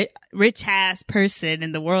other rich ass person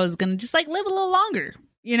in the world is going to just like live a little longer.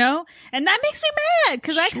 You know, and that makes me mad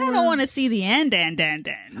because I kind of want to see the end.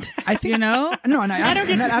 I think, you know, no, and I don't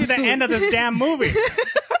get to see the end of this damn movie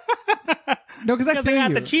No, because I because they feel got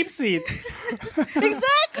you. the cheap seats. exactly.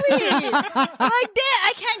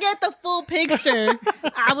 I can't get the full picture.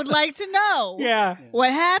 I would like to know,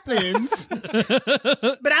 what happens.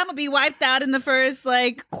 But I'm gonna be wiped out in the first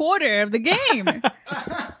like quarter of the game.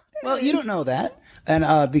 Well, you don't know that.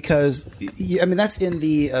 And because, I mean, that's in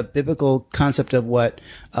the biblical concept of what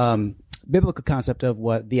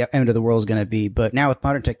the end of the world is going to be. But now with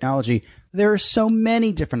modern technology, there are so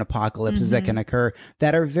many different apocalypses that can occur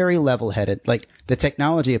that are very level-headed, like the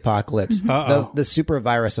technology apocalypse, the super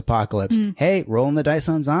virus apocalypse. Hey, rolling the dice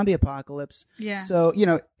on zombie apocalypse. Yeah. So, you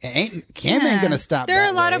know, Cam ain't going to stop There are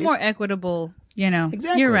that a lot of wave. more equitable, you know.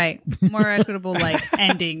 Exactly. You're right. More equitable like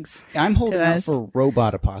endings. I'm holding to out us. for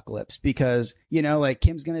robot apocalypse because, you know, like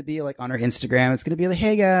Kim's going to be like on her Instagram. It's going to be like,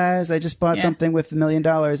 hey guys, I just bought something with $1 million.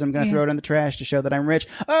 I'm going to throw it in the trash to show that I'm rich.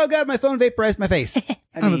 Oh God, my phone vaporized my face.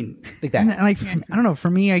 I mean, like that. And like, I don't know. For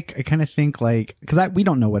me, I kind of think like, because we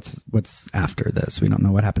don't know what's after this. We don't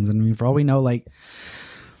know what happens. I mean, for all we know, like,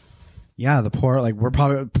 yeah, the poor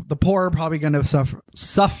are probably going to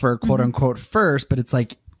suffer, quote unquote, first. But it's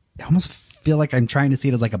like, I almost feel like I'm trying to see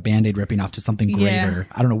it as like a Band-Aid ripping off to something greater.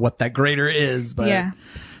 I don't know what that greater is, but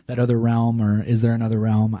that other realm, or is there another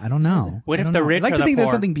realm? I don't know. What I if don't the know. rich I'd like are to the think there's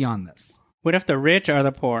poor? something beyond this. What if the rich are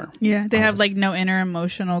the poor? Yeah, they have like no inner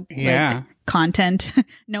emotional Yeah. like content,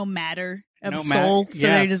 no matter of No soul, mat- so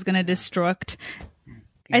they're yes. just gonna destruct.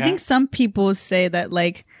 I Yeah. think some people say that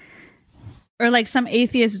like, or like some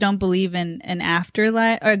atheists don't believe in an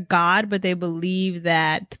afterlife or God, but they believe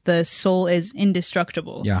that the soul is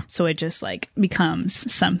indestructible. Yeah. So it just like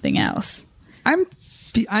becomes something else. I'm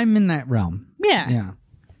in that realm. Yeah. Yeah.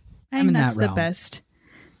 I I'm think in that's that the realm. best.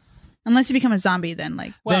 Unless you become a zombie, then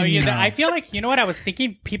like. Well, Then you know, no. I feel like, you know what I was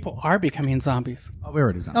thinking? People are becoming zombies. Oh, we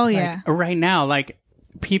already done. Oh yeah. Right now, like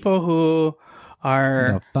people who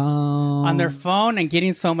are The phone. on their phone and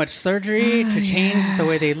getting so much surgery to change the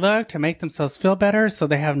way they look, to make themselves feel better, so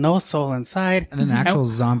they have no soul inside. And then the actual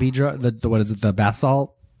zombie drug, the what is it, the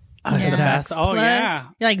basalt? The attacks. best. Oh, Plus, yeah.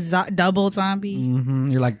 You're like double zombie.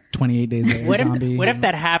 You're like 28 days later. What zombie. if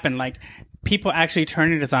that happened? Like people actually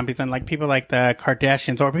turn into zombies, and like people like the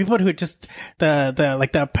Kardashians, or people who just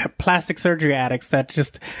the plastic surgery addicts that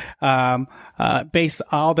just base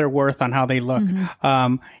all their worth on how they look.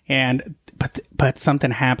 But something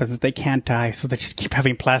happens, they can't die, so they just keep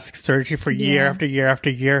having plastic surgery for year after year after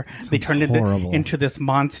year. They turn horrible. into this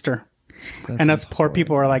monster. That And us sounds poor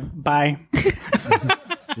people are like, bye.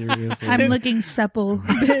 Seriously. I'm looking supple,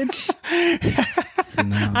 bitch.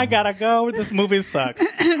 No. I gotta go. This movie sucks.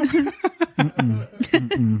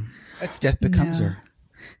 That's Death Becomes Her.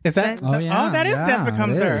 Is that? Oh, yeah. that is Yeah, Death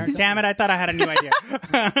Becomes it Her. is. Damn it! I thought I had a new idea.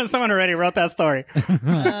 Someone already wrote that story.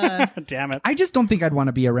 Damn it! I just don't think I'd want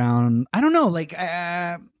to be around. I don't know. Like,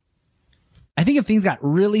 I think if things got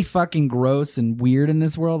really fucking gross and weird in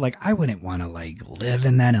this world, like I wouldn't want to like live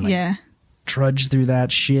in that and like Yeah. trudge through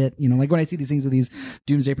that shit. You know, like when I see these things of these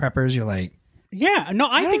doomsday preppers, you're like, Yeah, no,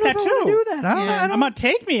 I think don't that know if I wanna too. do that. I don't, Yeah. I don't I'm gonna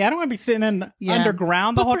take me. I don't want to be sitting in Yeah.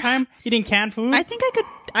 underground the whole time eating canned food. I think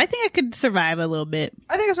I could survive a little bit.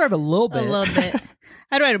 I think I survive a little bit. A little bit.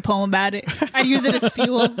 I'd write a poem about it. I'd use it as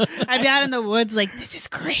fuel. I'd be out in the woods like, this is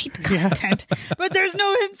great content. But there's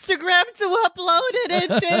no Instagram to upload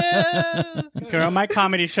it into. Girl, my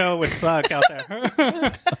comedy show would suck out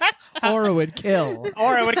there. Or it would kill.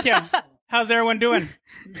 Or it would kill. How's everyone doing?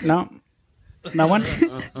 No. No one?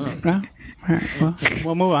 No? All right, well,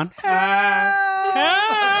 we'll move on.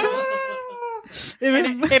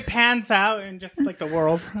 It pans out in just like the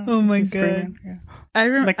world. Oh my Screaming. God.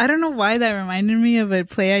 Yeah. I don't know why that reminded me of a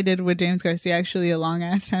play I did with James Garcia actually a long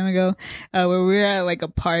ass time ago, where we were at like a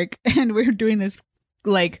park and we were doing this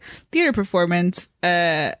like theater performance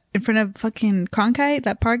in front of fucking Cronkite,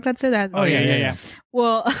 that park that's there. That has Yeah.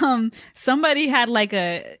 Well, somebody had like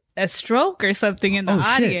a stroke or something in the Oh, shit.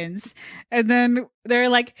 audience, and then they're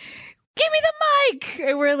like, "Give me the mic,"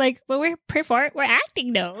 and we're like, "But we're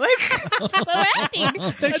acting though." Like, but we're acting.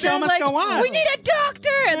 The show must go on. We need a doctor,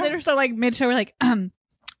 and then we're so like mid show, we're like,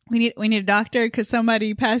 we need a doctor because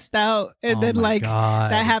somebody passed out, and Oh then my like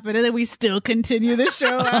God. that happened, and then we still continue the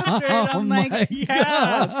show after. And I'm like,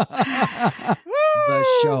 Yes. The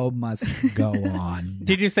show must go on.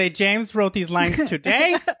 Did you say James wrote these lines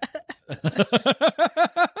today?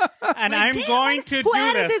 And I'm "Damn, going to who do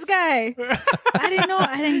added this guy? I didn't know.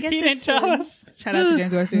 I didn't get He this. didn't tell us. Shout out to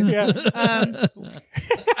James Garcia. Yeah.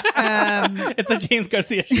 It's a James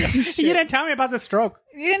Garcia show. You didn't tell me about the stroke.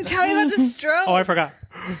 You didn't tell me about the stroke. Oh, I forgot.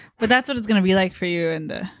 But that's what it's gonna be like for you in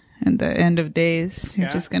the end of days. You're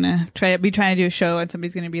Yeah. just gonna trying to do a show, and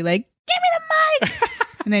somebody's gonna be like, "Give me the mic,"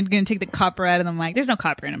 and then gonna take the copper out of the mic. There's no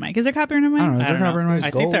copper in a mic. Is there copper in a mic? I don't know. Is I there don't copper in know. mics?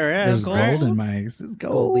 I think there is. There's right? gold in mics. There's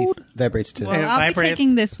Gold gold. leaf vibrates too. Well, It I'll vibrates. be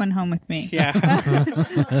taking this one home with me. Yeah.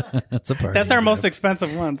 That's a party. That's our most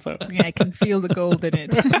expensive one. So Yeah, I can feel the gold in it.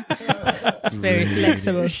 It's very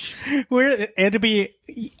flexible.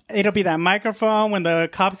 it'll be that microphone when the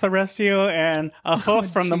cops arrest you and a hoof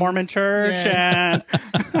from the jeez. Mormon church Yes.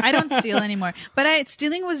 and I don't steal anymore. But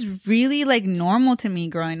stealing was really like normal to me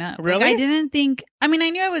growing up. Like, Really? I didn't think, I mean, I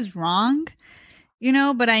knew I was wrong, you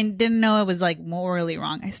know, but I didn't know it was like morally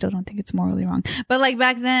wrong. I still don't think it's morally wrong. But like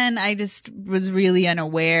back then, I just was really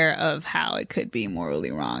unaware of how it could be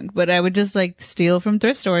morally wrong. But I would just like steal from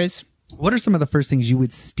thrift stores. What are some of the first things you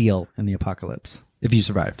would steal in the apocalypse if you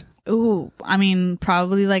survived? Ooh, I mean,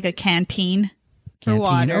 probably like a canteen for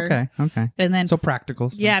water. Okay. And then So practical.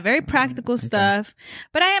 stuff. yeah, very practical stuff.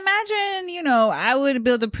 But I imagine, you know, I would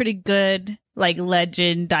build a pretty good like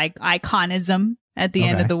legend iconism at the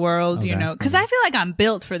end Okay. of the world, you Okay. know, because I feel like I'm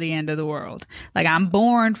built for the end of the world. Like I'm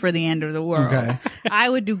born for the end of the world. Okay. I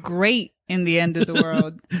would do great in the end of the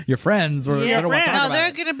world. Your friends were. Yeah, I don't want to talk no, about they're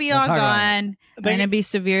it. gonna be Don't all talk about it. gone. I'm gonna be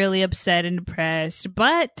severely upset and depressed.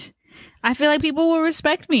 But I feel like people will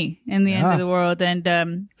respect me in the end Yeah. of the world, and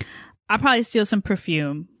I'll probably steal some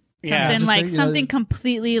perfume. Yeah. Something Just like to, something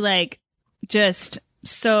completely like just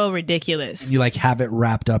so ridiculous. You like have it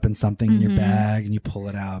wrapped up in something in your bag and you pull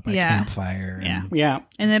it out by Yeah. campfire. And Yeah. yeah.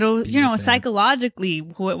 And it'll, you know, Beautiful. psychologically,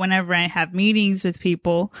 whenever I have meetings with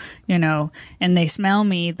people, you know, and they smell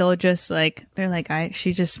me, they'll just like, they're like,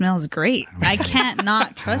 she just smells great. I can't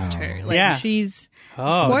not trust her. Like Yeah. she's, Oh,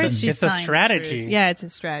 of course it's, she's it's a telling the strategy. truth. Yeah, it's a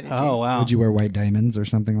strategy. Oh wow. Would you wear white diamonds or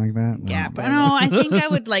something like that? Yeah, No. but no, I think I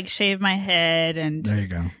would like shave my head There you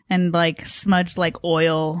go. and like smudge like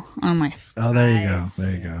oil on my. Oh, there you go. eyes.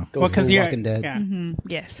 There you go. Go Well, full because you're Walking Dead. Yeah.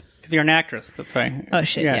 Yes. Because you're an actress. That's why. Oh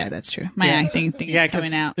shit. Yeah, that's true. My Yeah. acting thing Yeah, is 'cause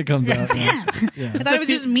coming out. It comes out. Yeah. I thought it was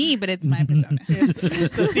just me, but it's my persona.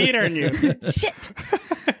 It's the theater in you. Shit.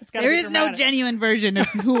 It's gotta There be is no dramatic. genuine version of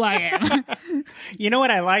who I am. You know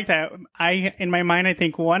what I like that in my mind I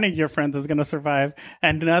think one of your friends is gonna survive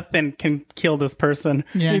and nothing can kill this person.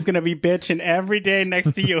 Yeah. He's gonna be bitching every day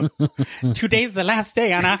next to you. Today's the last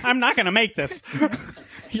day, Anna. I'm not gonna make this.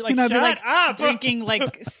 You're like, And I'll shut be like up. drinking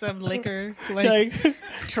like some liquor. Like, Like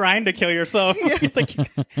trying to kill yourself. It's like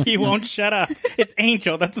he won't shut up. It's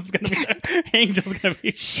Angel. That's what's gonna be. Angel's gonna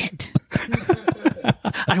be. shit.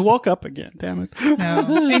 I woke up again. Damn it.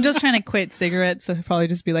 No. Angel's trying to quit cigarettes, so he'll probably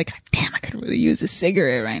just be like, damn, I could really use a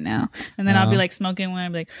cigarette right now. And then I'll be like smoking one.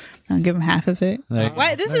 I'll be like, I'll give him half of it. There you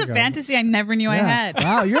Why? go. This There is a you go. fantasy I never knew I had.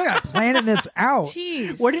 Wow, you're not planning this out.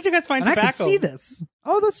 Jeez. Where did you guys find And I can tobacco? see this.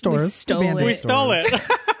 Oh, the stores. stole Abandoned it. We stole stores. it.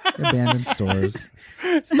 Abandoned stores.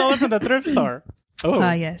 Stole it from the thrift store.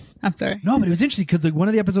 Oh, Yes. I'm sorry. No, but it was interesting because like one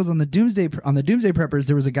of the episodes on the Doomsday Preppers,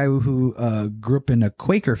 there was a guy who grew up in a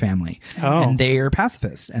Quaker family, and they are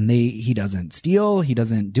pacifists, and he doesn't steal, he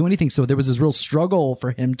doesn't do anything. So there was this real struggle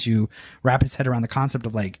for him to wrap his head around the concept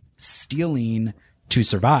of like stealing to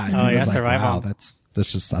survive. Oh, And it yeah, was like, survival. Wow, that's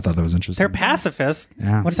just I thought that was interesting. they're pacifists.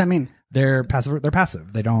 Yeah. What does that mean? They're passive. They're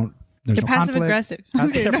passive. They don't. There's They're no passive conflict. aggressive.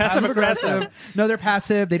 They're passive aggressive. No, they're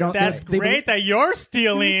passive. They don't. That's they great that you're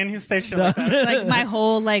stealing. You say shit like that. Like my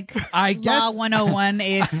whole like I Law guess- 101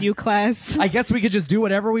 ASU class. I guess we could just do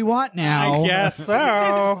whatever we want now. I guess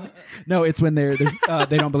so. No, it's when they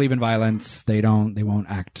don't believe in violence. They won't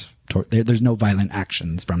act. There's no violent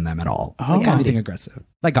actions from them at all. Oh, Like Gandhi. anything aggressive,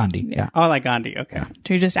 like Gandhi. Yeah. Oh, like Gandhi. Okay.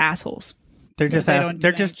 You're just assholes. They're just They don't do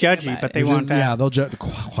they're just anything judgy, about but it. they won't. Yeah, they'll judge.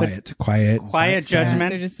 Quiet. Quiet sad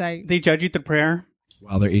judgment. They're just like They judge you through prayer,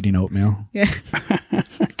 while they're eating oatmeal. yeah.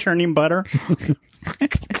 churning butter.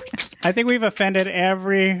 I think we've offended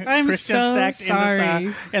every I'm Christian so sect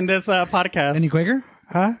sorry. in this podcast. Any Quaker?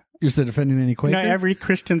 Huh? You're still defending any Quaker? No, every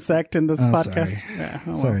Christian sect in this Oh, podcast. sorry. Yeah.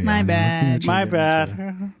 Oh, well. Sorry. My Alan. bad. My You're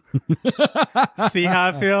bad. See how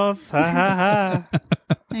it feels? Ha ha ha.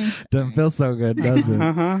 Doesn't feel so good, does it?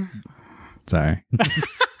 Uh-huh. Sorry.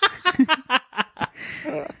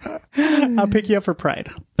 I'll pick you up for pride.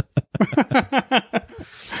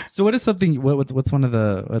 So what is something? What's one of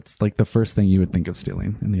the? What's like the first thing you would think of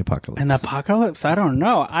stealing in the apocalypse? In the apocalypse, I don't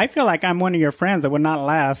know. I feel like I'm one of your friends that would not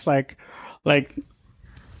last. Like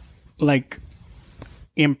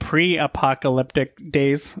in pre-apocalyptic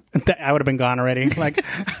days, that I would have been gone already. Like,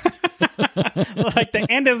 like the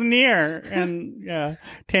end is near, and yeah,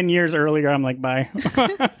 10 years earlier, I'm like, bye.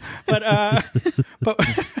 but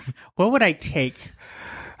what would I take?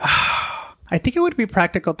 I think it would be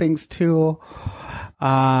practical things too.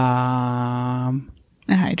 A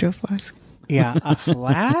hydro flask. Yeah, a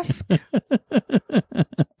flask.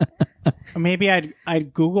 Maybe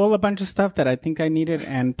I'd Google a bunch of stuff that I think I needed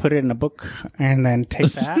and put it in a book and then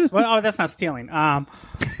take that. Well, that's not stealing.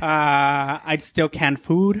 I'd steal canned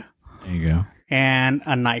food There you go. and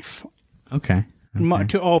a knife Okay.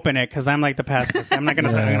 to open it because I'm like the pacifist. I'm not gonna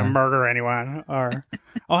I'm gonna murder anyone or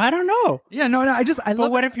I don't know. Yeah. No. I But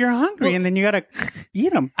love. what if you're hungry and then you gotta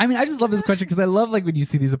eat them? I mean, I just love this question because I love like when you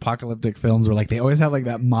see these apocalyptic films where like they always have like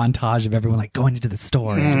that montage of everyone like going into the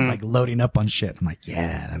store and just like loading up on shit. I'm like,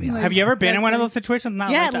 yeah, that'd be awesome. Have you ever been in one of those situations?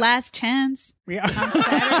 Not Yeah, like that. last chance. Yeah.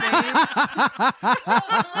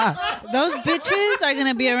 Those bitches are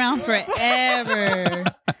gonna be around forever.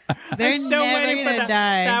 They're Still never waiting for gonna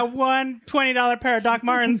die. that one $20 pair of Doc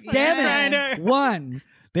Martens. Damn Trying it! to- One.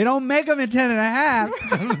 They don't make them in 10 and a half,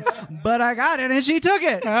 but I got it and she took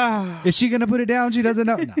it. Is she gonna put it down? She doesn't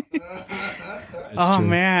know. No. Oh true.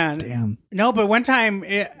 man. Damn. No, but one time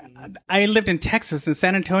I lived in Texas, in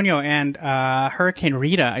San Antonio, and Hurricane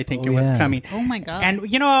Rita, I think it was yeah. coming. Oh my god. And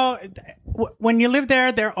you know, when you live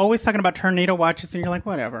there, they're always talking about tornado watches, and you're like,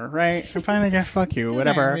 whatever, right? And finally, just fuck you,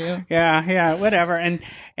 whatever. aren't real. Yeah, whatever.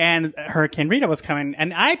 And Hurricane Rita was coming,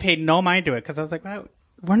 and I paid no mind to it because I was like, well,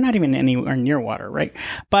 we're not even anywhere near water, right?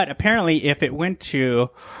 But apparently, if it went to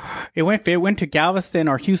Galveston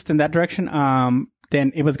or Houston, that direction,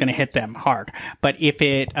 then it was going to hit them hard. But if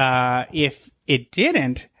it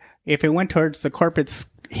didn't, if it went towards the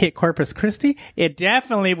hit Corpus Christi, it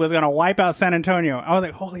definitely was going to wipe out San Antonio. I was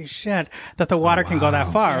like, holy shit, that the water can go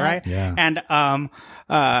that far, right? Yeah. And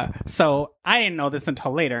so I didn't know this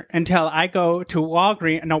until later, until I go to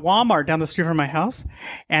Walmart down the street from my house,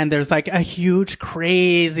 and there's like a huge,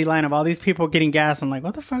 crazy line of all these people getting gas. I'm like,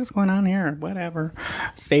 what the fuck's going on here? Whatever.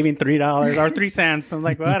 Saving $3 or 3 cents. I'm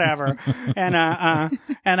like, whatever. And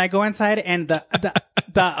I go inside, and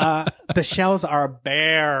the shelves are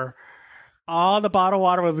bare. All the bottled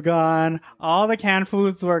water was gone. All the canned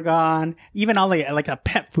foods were gone. Even all the like a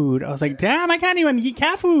pet food. I was like, damn, I can't even eat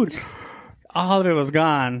cat food. All of it was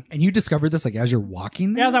gone. And you discovered this like as you're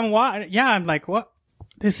walking there? Yes, I'm like, what?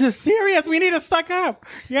 This is serious. We need to stock up.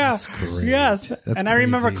 Yeah. That's great. Yes. That's and I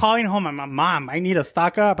remember crazy. calling home. I'm like, Mom, I need to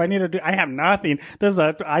stock up. I have nothing. There's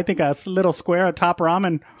I think a little square of top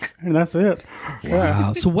ramen, and that's it. Yeah.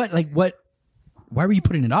 Wow. So why were you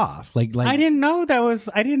putting it off? Like I didn't know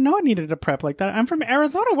it needed to prep like that. I'm from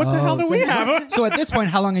Arizona. What the hell do we have? So at this point,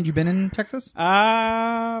 how long had you been in Texas?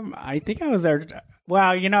 I think I was there.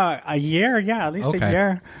 Well, a year. Yeah, at least Okay. a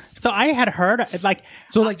year. So I had heard like.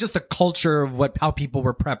 So like just the culture of how people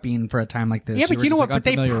were prepping for a time like this. Yeah, but were you know just, what? like, But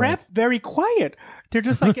they unfamiliar prep with. very quiet. They're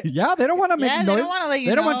just like. Yeah, they don't want to make Yeah, noise. they don't wanna let you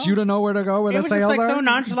They don't know. want you to know where to go, where It the was just sales like are. so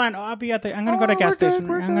nonchalant. Oh, I'll be at I'm gonna go to Oh, a gas we're good, station.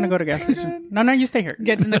 we're I'm gonna good, go to a gas we're station. No, you stay here.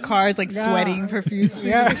 Gets in the car, it's like sweating profusely.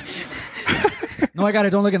 Yeah. No, I got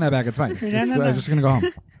it. Don't look in that bag. It's fine. no, It's- no. I'm just gonna go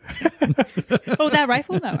home. Oh, that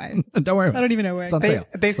rifle? No, I Don't worry. About don't even know where. It's on They, sale.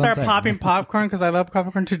 they It's on start sale. popping popcorn because I love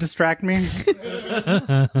popcorn to distract me.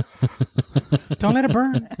 Don't let it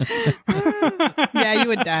burn. Yeah, you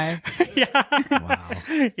would die.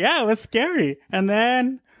 Yeah, it was scary. And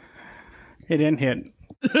then it didn't hit.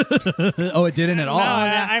 Oh, it didn't at all. No,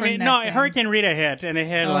 not I for mean, no, nothing. Hurricane Rita hit, and it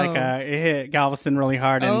hit it hit Galveston really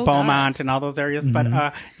hard, and Oh, Beaumont and all those areas. But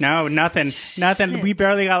no, nothing. Shit. We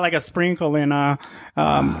barely got like a sprinkle in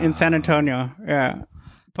San Antonio. Yeah,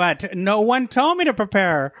 but no one told me to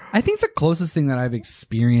prepare. I think the closest thing that I've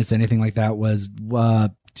experienced anything like that was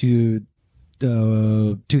to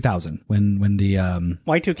 2000 when the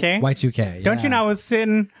Y2K. Y2K. Don't you know I was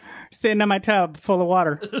sitting in my tub full of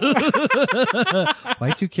water?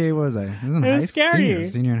 Y2K was I? Was in It was high scary.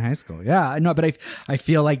 Senior in high school. Yeah, I know, but I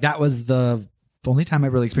feel like that was the only time I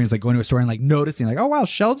really experienced like going to a store and like noticing like, oh wow,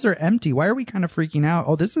 shelves are empty. Why are we kind of freaking out?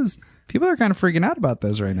 Oh, people are kind of freaking out about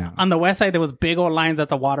this right now. On the west side, there was big old lines at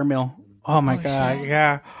the watermill. Oh my god,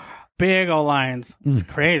 yeah, big old lines. It's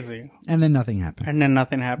crazy. And then nothing happened. And then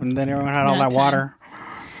nothing happened. Then everyone had all That that time. water.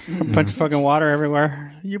 A bunch of fucking water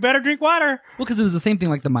everywhere. You better drink water. Well, because it was the same thing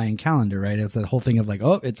like the Mayan calendar, right? It's that whole thing of like,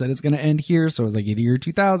 oh, it said it's going to end here, so it was like the year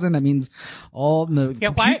 2000. That means all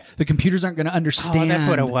why? the computers aren't going to understand. Oh, that's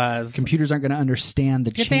what it was. Computers aren't going to understand the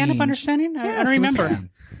Did change. they end up understanding? I Yes, don't it was remember. fine.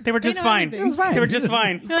 They were just know fine. everything. It was fine. They were just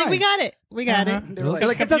fine. They're like, we got it. We got it. They were They're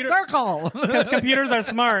like, it's a circle. Because computers are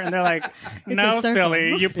smart, and they're like, "No, a circle.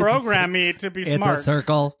 silly, you program me to be It's smart." a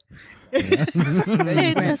circle. They just It's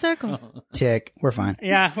a went, circle. tick. We're fine.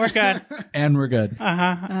 Yeah, we're good. And we're good.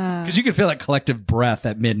 Because you can feel that collective breath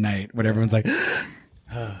at midnight when everyone's like,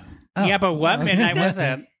 Yeah, but what midnight was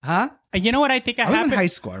it? huh? You know what I think I was happened? in high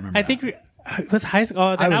school. I remember. I think it was high school.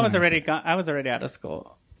 Oh, then I I was was in high already gone. I was already out of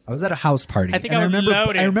school. I was at a house party. I think and I was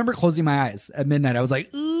loaded. I remember closing my eyes at midnight. I was like,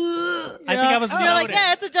 I think I was You're like, loaded.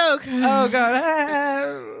 yeah, it's a joke. oh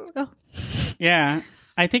god. Yeah.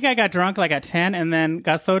 I think I got drunk like at 10 and then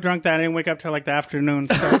got so drunk that I didn't wake up till like the afternoon.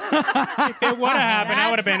 So if it would have happened, I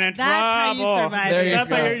would have been in That's how you trouble. survive There you That's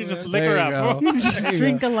go. how you just liquor There you up. go. Just There you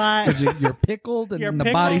drink go. a lot. 'Cause you're pickled, and You're then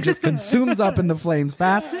the body pickled. just consumes up in the flames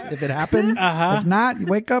fast if it happens. If not, you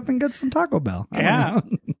wake up and get some Taco Bell. I don't Yeah. know.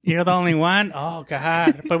 You're the only one? Oh,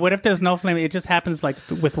 God. But what if there's no flame? It just happens like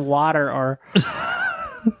with water or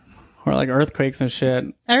like earthquakes and shit.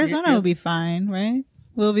 Arizona will be fine, right?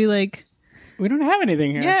 We'll be like, We don't have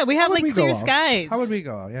anything here. yeah, we have like would we clear go? skies. How would we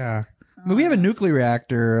go? Yeah. I mean, we have a nuclear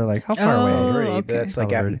reactor. Like, how far away? Already, okay. but that's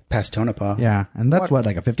like out Already. past Tonopah. Yeah. And that's what,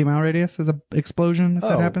 like a 50-mile radius is a explosion if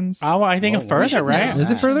that Oh. happes? Oh, I think Well, we further, should right? know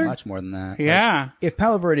Is it that. further? Much more than that. Yeah. Like, if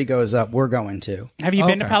Palo Verde goes up, we're going to. Have you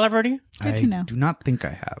been to Okay. Palo Verde? Good I to know. do not think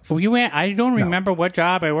I have. We went. I don't remember what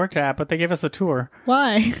job I worked at, but they gave us a tour.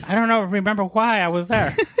 Why? I don't know. Remember why I was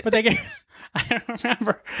there, but they gave. I don't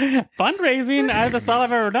remember fundraising. That's all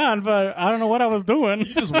I've ever done, but I don't know what I was doing.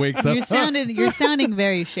 Just wakes up. You're sounding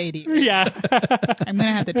very shady. Yeah, I'm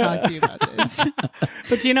gonna have to talk to you about this.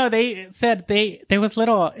 but you know, they said there was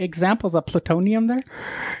little examples of plutonium there,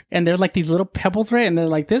 and they're like these little pebbles, right? And they're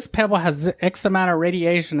like, this pebble has X amount of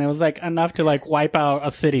radiation. It was like enough to like wipe out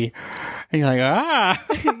a city. And you're like,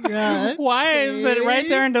 Yeah. why is it right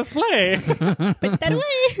there in display? Put that away.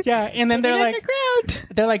 Yeah, and then they're like,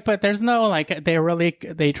 underground. but there's no like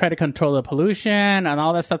they try to control the pollution and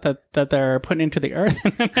all that stuff that they're putting into the earth.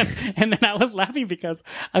 And then I was laughing because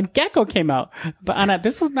a gecko came out, but Anna,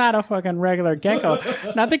 this was not a fucking regular gecko,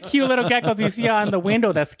 not the cute little geckos you see on the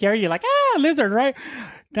window that scare you like lizard, right?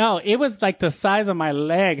 No, it was like the size of my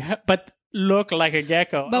leg, but looked like a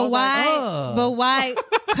gecko. I But was why? like, oh. But why?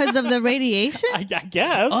 Because of the radiation? I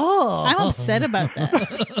guess. Oh. I'm upset about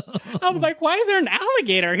that. I was like, why is there an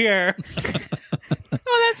alligator here?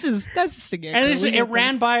 Oh, that's just a gecko. And it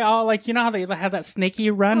ran by all like, you know how they have that snaky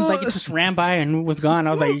run? Like it just ran by and was gone. I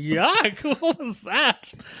was like, yuck, what was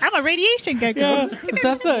that? I'm a radiation gecko. Yeah, is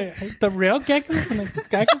that the real gecko from the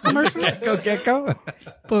gecko commercial? Gecko.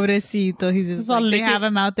 Pobrecito. He's just all like, they licking- have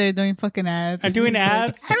him out there doing fucking ads. I'm doing He's like,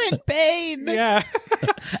 ads. I'm in pain. Yeah.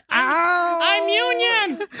 I'm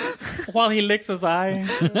Union! While he licks his eye.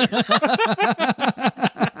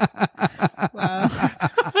 Wow.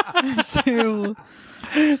 That's terrible.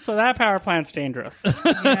 So that power plant's dangerous.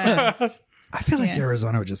 Yeah. I feel like Yeah.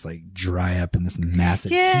 Arizona would just like dry up in this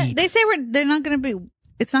massive Yeah, heat. they say they're not going to be.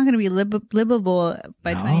 It's not going to be livable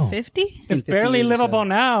by No. 2050. It's barely livable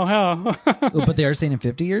now, hell. Oh, but they are saying in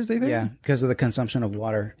 50 years, they think? Yeah, because of the consumption of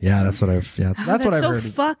water. Yeah, that's what I've, that's what I've so heard.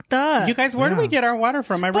 fucked up. You guys, where do we get our water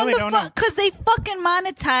from? I really don't know. Because they fucking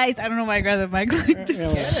monetize. I don't know why I grabbed the mic like this.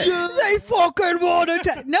 They fucking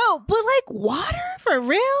monetize. No, but like water For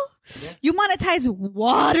real? You monetize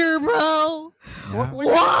water, bro.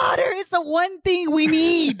 Water is the one thing we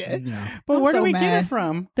need. But I'm where do so we get mad. it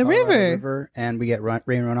from? The river. river, and we get rain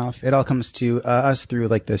runoff. It all comes to us through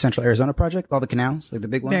like the Central Arizona Project, all the canals, like the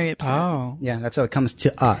big ones. Very upset. Oh. Yeah, that's how it comes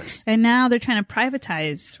to us. And now they're trying to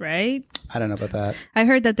privatize, right? I don't know about that. I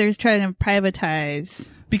heard that they're trying to privatize.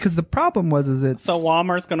 Because the problem was, is it's So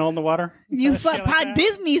Walmart's going to own the water?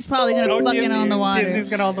 Disney's probably going to fucking own the water. Disney's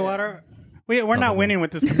going to own the water? We're not winning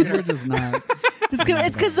with this computer. we're just not. It's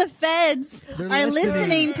because the feds They're are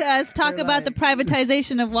listening to us talk about the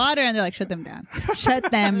privatization of water, and they're like, shut them down.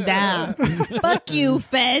 Shut them down. Fuck you,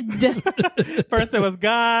 Fed. First it was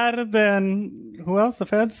God, then who else? The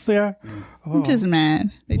feds? Yeah. I'm just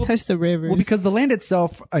mad. They touched the rivers. Well, because the land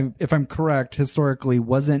itself, if I'm correct, historically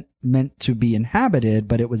wasn't meant to be inhabited,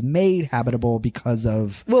 but it was made habitable because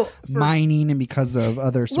of mining and because of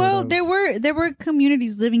other sort of... there were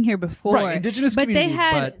communities living here before, Right, indigenous but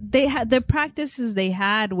communities, they had the practices they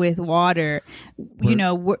had with water,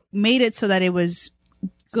 made it so that it was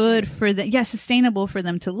good for them, sustainable for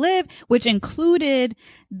them to live, which included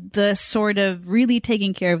the sort of really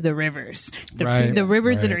taking care of the rivers, the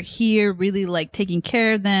rivers that are here, really like taking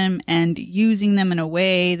care of them and using them in a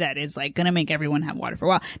way that is like gonna make everyone have water for a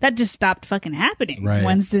while. That just stopped fucking happening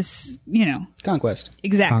once this, Conquest.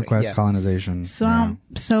 exactly. Conquest, Yeah. colonization. So,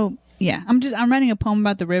 I'm writing a poem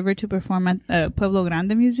about the river to perform at Pueblo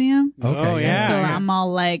Grande Museum. Okay. Oh, yeah. So I'm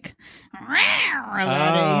all like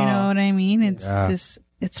about it. You know what I mean? It's just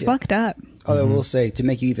it's fucked up. Although I will say, to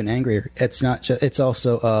make you even angrier, it's not just, it's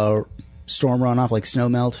also storm runoff, like snow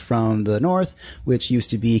melt from the north, which used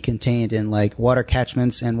to be contained in like water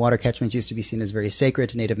catchments, and water catchments used to be seen as very sacred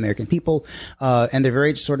to Native American people. And they're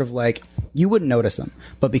very sort of like, you wouldn't notice them,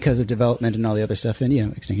 but because of development and all the other stuff and,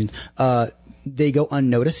 extinctions, they go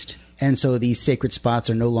unnoticed. And so these sacred spots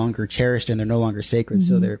are no longer cherished and they're no longer sacred.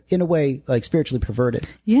 So they're in a way like spiritually perverted.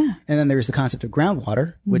 Yeah. And then there's the concept of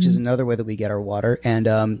groundwater, which is another way that we get our water.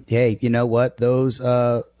 And hey, you know what? Those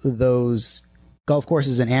golf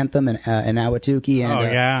courses in Anthem and Ahwatukee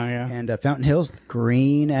and and Fountain Hills,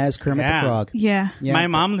 green as Kermit the Frog. Yeah. Yeah. My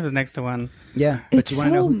mom lives next to one. Yeah, but It's you want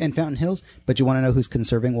to know so- in Fountain Hills, but you want to know who's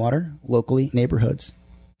conserving water locally? Neighborhoods.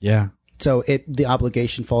 Yeah. So the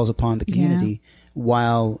obligation falls upon the community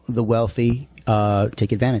while the wealthy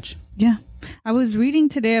take advantage. Yeah. I was reading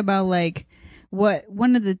today about like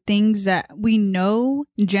one of the things that we know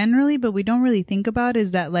generally, but we don't really think about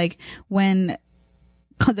is that like when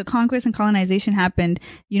the conquest and colonization happened,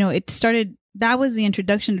 it started, that was the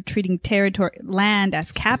introduction of treating land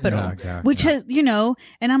as capital, Yeah, exactly. which has,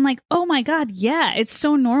 and I'm like, oh my God, yeah, it's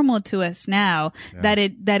so normal to us now that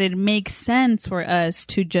it makes sense for us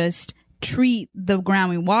to just treat the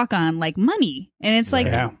ground we walk on like money. And it's like,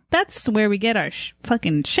 that's where we get our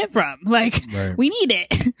fucking shit from. Like, we need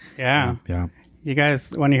it. Yeah. Yeah. You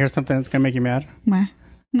guys want to hear something that's going to make you mad? Meh.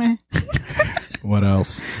 Meh. What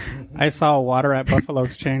else? I saw water at Buffalo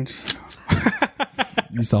Exchange.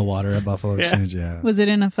 You saw water at Buffalo Exchange, yeah. Was it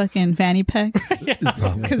in a fucking fanny pack?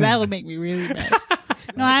 Probably. Because that would make me really mad.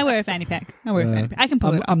 No, I wear a fanny pack. I can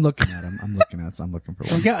pull it off. I'm looking at them. I'm looking for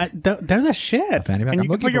one. Yeah, they're the shit. fanny pack. And I'm you can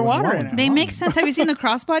looking put your for one water tomorrow. in it. They make sense. Have you seen the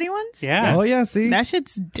crossbody ones? Yeah. Oh, yeah, see? That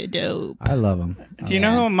shit's dope. I love them. Do you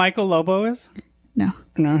know who Michael Lobo is? No.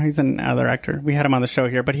 No, he's another actor. We had him on the show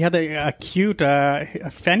here, but he had a cute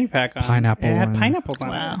fanny pack on. Pineapple It had one. pineapples on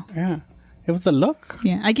Wow. it. Yeah. It was the look.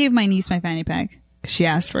 Yeah, I gave my niece my fanny pack 'cause she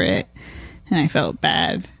asked for it, and I felt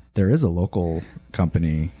bad. There is a local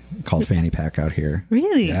company called Fanny Pack out here.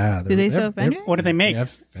 Really? Yeah. Do they sell fanny packs? What do they make? They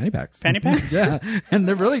have fanny packs. Fanny packs? Yeah. And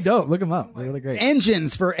they're really dope. Look them up. They're really great.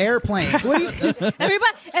 Engines for airplanes. What do you?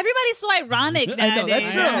 Everybody's so ironic nowadays. I know,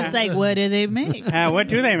 that's true. It's like, what do they make? What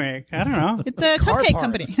do they make? I don't know. It's a Car cupcake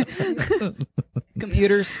parts. company.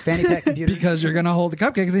 Computers, fanny pack computers. Because you're going to hold the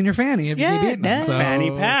cupcakes in your fanny if Yeah, you keep eating them. duh. So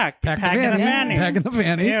Fanny pack. Pack Pack in the fanny. Pack in the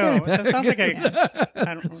fanny. Ew, Fanny that pack. sounds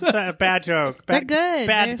like it's a bad joke. They're Bad, good.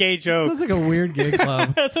 Bad They're- gay joke. Sounds like a weird gay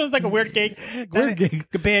club. That sounds like a weird gay. Weird gay.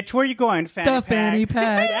 Bitch, where you going? Fanny The pack. fanny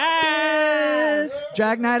pack. Yes.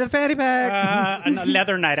 Drag night at the fanny pack. A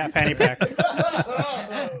leather night at Fanny Pack.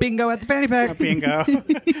 Bingo at the fanny pack. Bingo.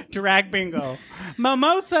 Drag bingo.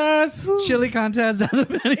 Mimosas. Chili contest at the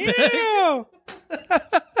fanny pack. Ew.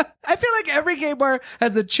 I feel like every gay bar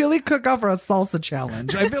has a chili cook-off or a salsa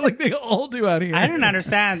challenge. I feel like they all do out here. I don't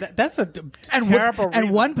understand. That's a And terrible what's- and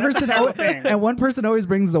reason. one That's a person terrible thing. and one person always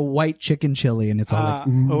brings the white chicken chili, and it's all like,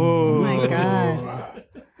 ooh. Oh my God.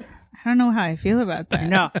 I don't know how I feel about that.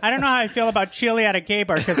 No, I don't know how I feel about chili at a gay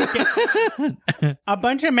bar because a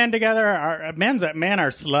bunch of men together men are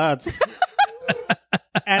sluts.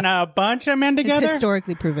 and a bunch of men It's together.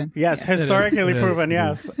 historically proven. Yes, historically It is, proven. it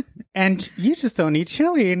Yes, and you just don't eat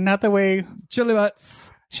chili. Not the way. Chili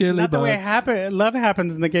butts. Chili Not the way butts. love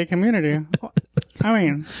happens in the gay community. I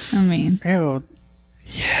mean, ew.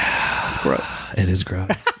 It's gross. It is gross.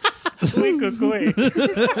 Uy, cucuy.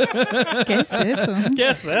 ¿Qué es eso? ¿Qué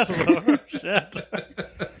es eso? Shit.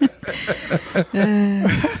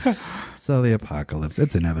 So the apocalypse.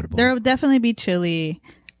 It's inevitable. There will definitely be chili,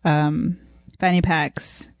 fanny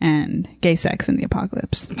packs, and gay sex in the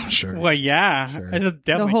apocalypse. sure. Well, yeah. It's The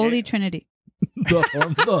definitely Holy gay. Trinity.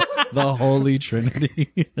 the Holy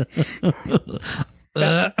Trinity.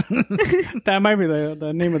 That might be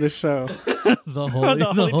the name of the show. the Holy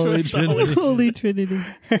The Holy Trinity. Holy Trinity.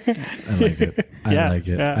 I like it. I Yeah, like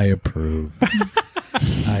it. yeah. I approve.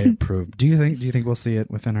 I approve. Do you think we'll see it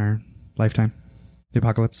within our lifetime? The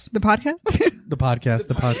apocalypse? The podcast? The podcast?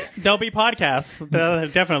 The pod? There'll be podcasts.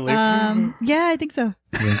 Definitely. Yeah, I think so.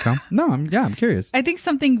 You think so? No, I'm curious. I think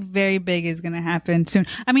something very big is going to happen soon.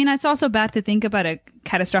 I mean, it's also bad to think about a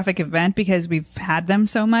catastrophic event because we've had them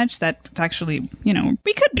so much that it's actually,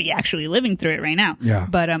 we could be actually living through it right now. Yeah.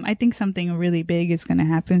 But I think something really big is going to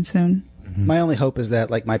happen soon. My only hope is that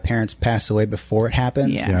like my parents pass away before it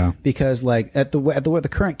happens. Yeah. Yeah. Because like at the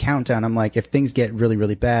current countdown, I'm like, if things get really,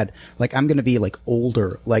 really bad, like I'm going to be like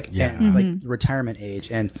older, like and, like retirement age,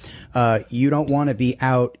 and you don't want to be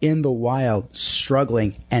out in the wild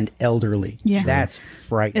struggling and elderly. Yeah. That's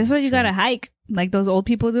frightening. That's why you got to hike like those old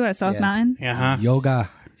people do at South Yeah. Mountain. Yeah. Yoga.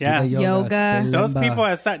 Yes. Do the Yoga. stay Those limber.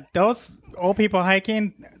 people, those old people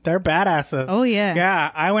hiking, they're badasses. Oh, yeah. Yeah.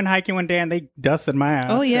 I went hiking one day and they dusted my ass.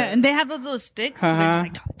 Oh, yeah. And they have those little sticks. So they're Uh-huh.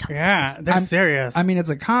 just like, Yeah. They're serious. I mean, it's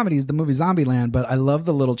a comedy. It's the movie Zombieland, but I love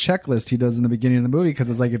the little checklist he does in the beginning of the movie because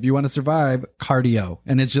it's like, if you want to survive, cardio.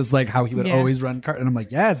 And it's just like how he would Yeah. always run And I'm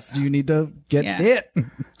like, yes, you need to get Yeah. fit.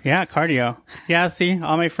 yeah. Cardio. Yeah. See,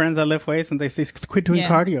 all my friends that lift weights and they say, quit doing Yeah.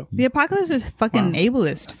 cardio. The apocalypse is fucking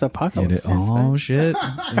ableist. It's the apocalypse. Oh, shit.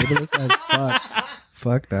 Ableist as fuck.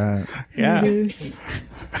 Fuck that. Yeah.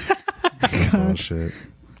 Bullshit.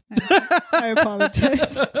 I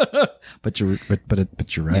apologize. But you're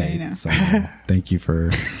right. know. So thank you for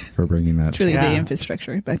bringing that. It's really Yeah. the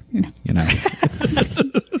infrastructure, but You know.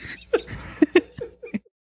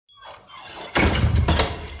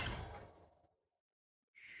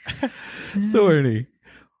 So Ernie,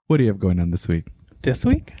 what do you have going on this week? This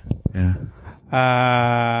week? Yeah.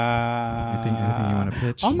 Anything you want to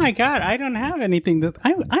pitch? Oh my God, I don't have anything.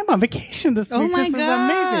 I'm on vacation this Oh week. my This is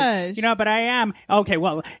amazing. gosh. But I am. Okay,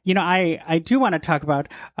 well, I do want to talk about,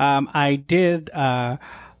 I did, my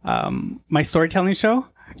storytelling show.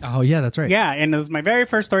 Oh yeah, that's right. Yeah, and it was my very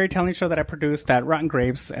first storytelling show that I produced at Rotten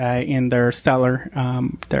Grapes, in their cellar,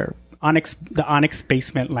 their the Onyx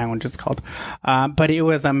Basement Lounge, it's called. But it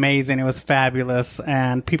was amazing. It was fabulous.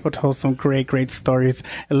 And people told some great stories.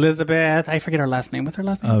 Elizabeth, I forget her last name. What's her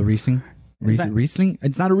last name? Riesling. that- Riesling?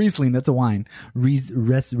 It's not a Riesling. That's a wine.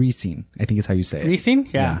 Riesling, I think is how you say it.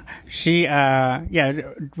 Reesing? Yeah. Yeah.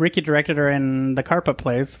 She, Ricky directed her in The Carpet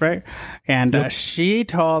Place, right? And she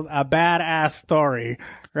told a badass story,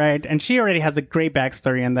 right? And she already has a great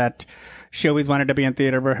backstory in that she always wanted to be in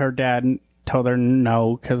theater, but her dad told her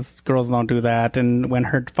no, because girls don't do that. And when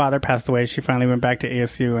her father passed away, she finally went back to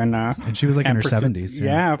ASU and she was like in her pursued- 70s.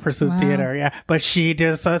 Yeah, pursued theater. Yeah, but she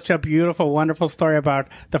did such a beautiful, wonderful story about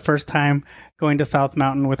the first time going to South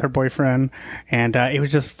Mountain with her boyfriend, and it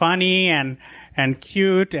was just funny and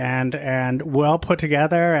cute and well put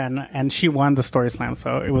together, and she won the Story Slam,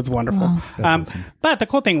 so it was wonderful. awesome. But the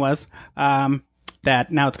cool thing was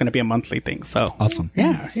that now it's going to be a monthly thing. So Awesome.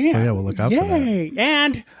 yeah. So yeah, we'll look out for that. Yay.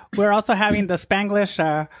 And we're also having the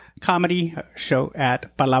Spanglish comedy show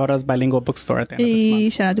at Palabras Bilingual Bookstore at the end of this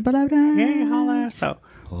month. shout out to Palabra. Yay, holla. So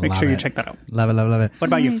make Love sure you it. check that out. Love it, love it, love it. What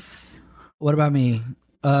about you? Nice. What about me?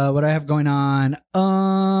 What do I have going on?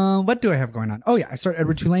 What do I have going on? Oh yeah, I start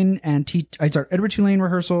Edward Tulane I start Edward Tulane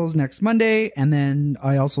rehearsals next Monday, and then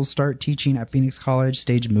I also start teaching at Phoenix College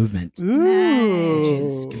Stage Movement. Which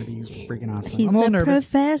is gonna be freaking awesome. He's I'm a little a nervous.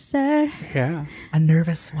 professor. Yeah. A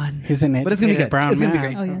nervous one. He's an But it's gonna be educated good. brown It's gonna be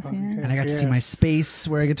man. great. Oh, yes, yes. And I got to see my space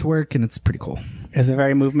where I get to work, and it's pretty cool. Is it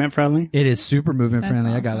very movement friendly? It is super movement That's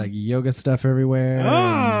friendly. I got awesome. like yoga stuff everywhere.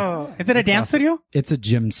 Oh, is it a dance studio? It's a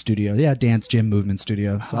gym studio. Yeah, dance, gym, movement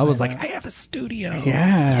studio. So I was like, I have a studio.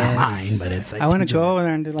 Yeah. It's not mine, but it's like I want to teaching go it. over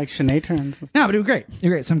there and do like Sinead turns. And stuff. No, but it was great. It was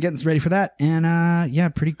great. So I'm getting ready for that. And yeah,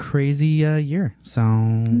 pretty crazy year. So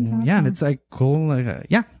yeah, and it's like cool. Like,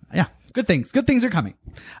 yeah. Good things. Good things are coming.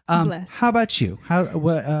 Blessed. How about you?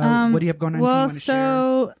 What do you have going on? Well, You wanna share?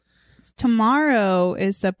 so tomorrow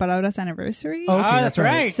is the Palabras anniversary. Okay, that's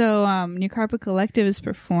right. So, New Carpet Collective is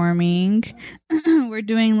performing. We're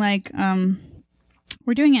doing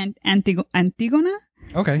Antigona.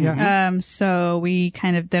 Okay, yeah. So we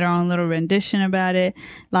kind of did our own little rendition about it.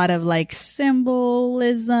 A lot of like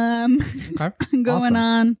symbolism Okay. going Awesome.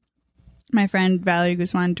 on. My friend Valerie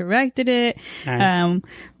Guzman directed it. Nice.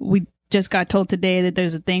 We just got told today that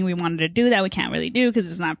there's a thing we wanted to do that we can't really do because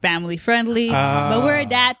it's not family friendly. But we're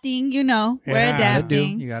adapting, we're Yeah.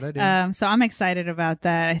 adapting. You gotta do. So I'm excited about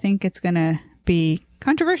that. I think it's gonna be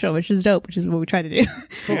controversial, which is dope, which is what we try to do.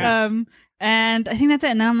 Yeah. And I think that's it.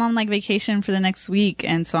 And then I'm on like vacation for the next week.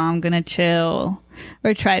 And so I'm going to chill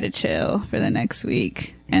or try to chill for the next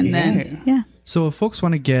week. And then, yeah. So if folks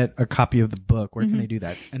want to get a copy of the book, where can they do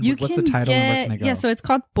that? And what's the title and where can they go? Yeah, so it's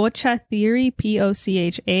called Pocha Theory,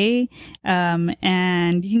 Pocha.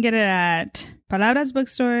 And you can get it at Palabras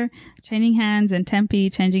Bookstore, Changing Hands in Tempe,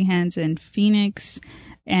 Changing Hands in Phoenix,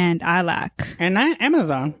 and ILAC. And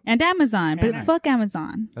Amazon. And Amazon. But fuck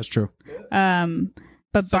Amazon. That's true.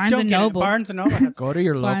 But So Barnes don't and get it. Noble. Barnes and Noble. Has Go to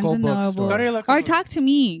your Barnes local and Noble. bookstore. Go to your local Or talk to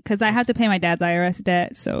me, because I have to pay my dad's IRS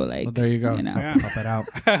debt. So, like, Well, there you go. Yeah. Help it out.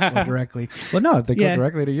 Go directly. Well, no, if they go Yeah.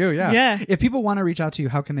 directly to you, yeah. Yeah. If people want to reach out to you,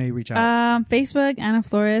 how can they reach out? Facebook, Ana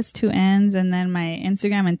Flores, 2 N's, and then my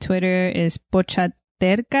Instagram and Twitter is Pochaterca,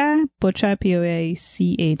 Pocha, Pocha,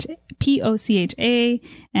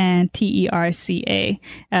 and Terca.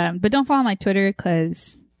 But don't follow my Twitter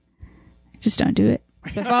because just don't do it.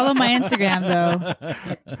 But follow my Instagram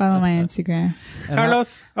though. Follow my Instagram.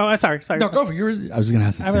 Carlos. Oh, sorry. no, go for yours. I was going to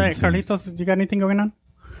ask the I was same like, thing. Carlitos, you got anything going on?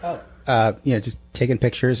 Just taking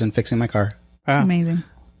pictures and fixing my car. Amazing.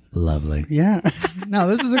 Lovely. Yeah. No,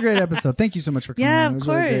 this is a great episode. Thank you so much for coming Yeah, on. It of was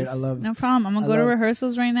really great. course. I love No problem. I'm gonna I go to love-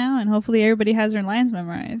 rehearsals right now, and hopefully everybody has their lines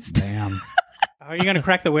memorized. Damn. Are you gonna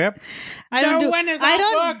crack the whip? I don't No, do. when is I that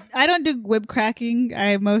don't. book? I don't do whip cracking.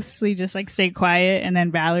 I mostly just like stay quiet, and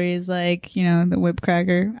then Valerie is like, the whip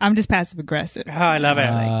cracker. I'm just passive aggressive. Oh, I love it.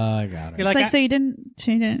 I got it. You're It's like, I- so you didn't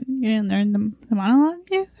learn the monologue?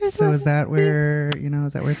 Yeah. So is that where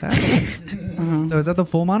it's at? So is that the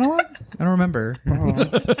full monologue? I don't remember.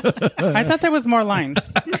 I thought there was more lines.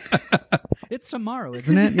 It's tomorrow,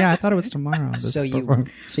 isn't it? Yeah, I thought it was tomorrow. This So you perform-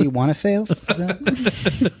 want to fail? Is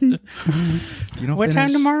that? you don't What time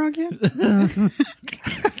finish- tomorrow again?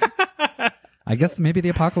 I guess maybe the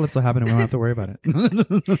apocalypse will happen and we don't have to worry about it.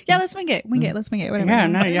 Yeah, let's wing it. Let's wing it. Whatever. Yeah,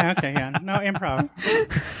 no, yeah, okay, yeah. No improv.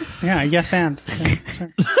 Yeah, yes and. Yeah,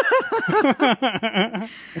 sure.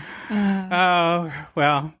 Oh,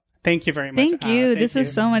 well, thank you very much. Thank you. Thank This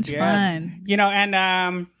was so much Yes. fun.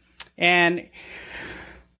 And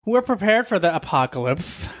we're prepared for the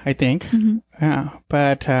apocalypse, I think. Mm-hmm. Yeah,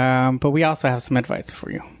 but we also have some advice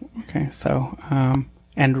for you. Okay, so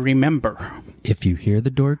and remember, If you hear the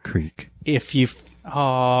door creak, if you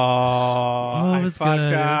I it was fucked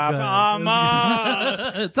good, it was up. good. Oh,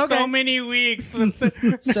 Mom. it's okay. So many weeks.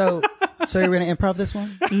 So you're going to improv this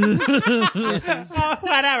one? Yes. Oh,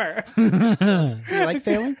 whatever. So you like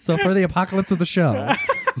failing? So for the apocalypse of the show,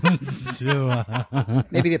 let's do,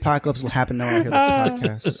 Maybe the apocalypse will happen no one will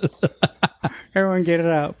hear this podcast. Everyone get it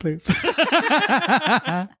out, please.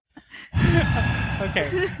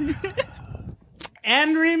 Okay.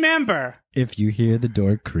 And remember, if you hear the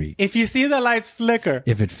door creak, if you see the lights flicker,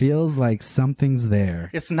 if it feels like something's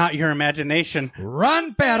there, it's not your imagination.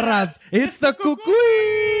 run, perras! It's the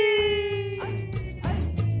cucuy!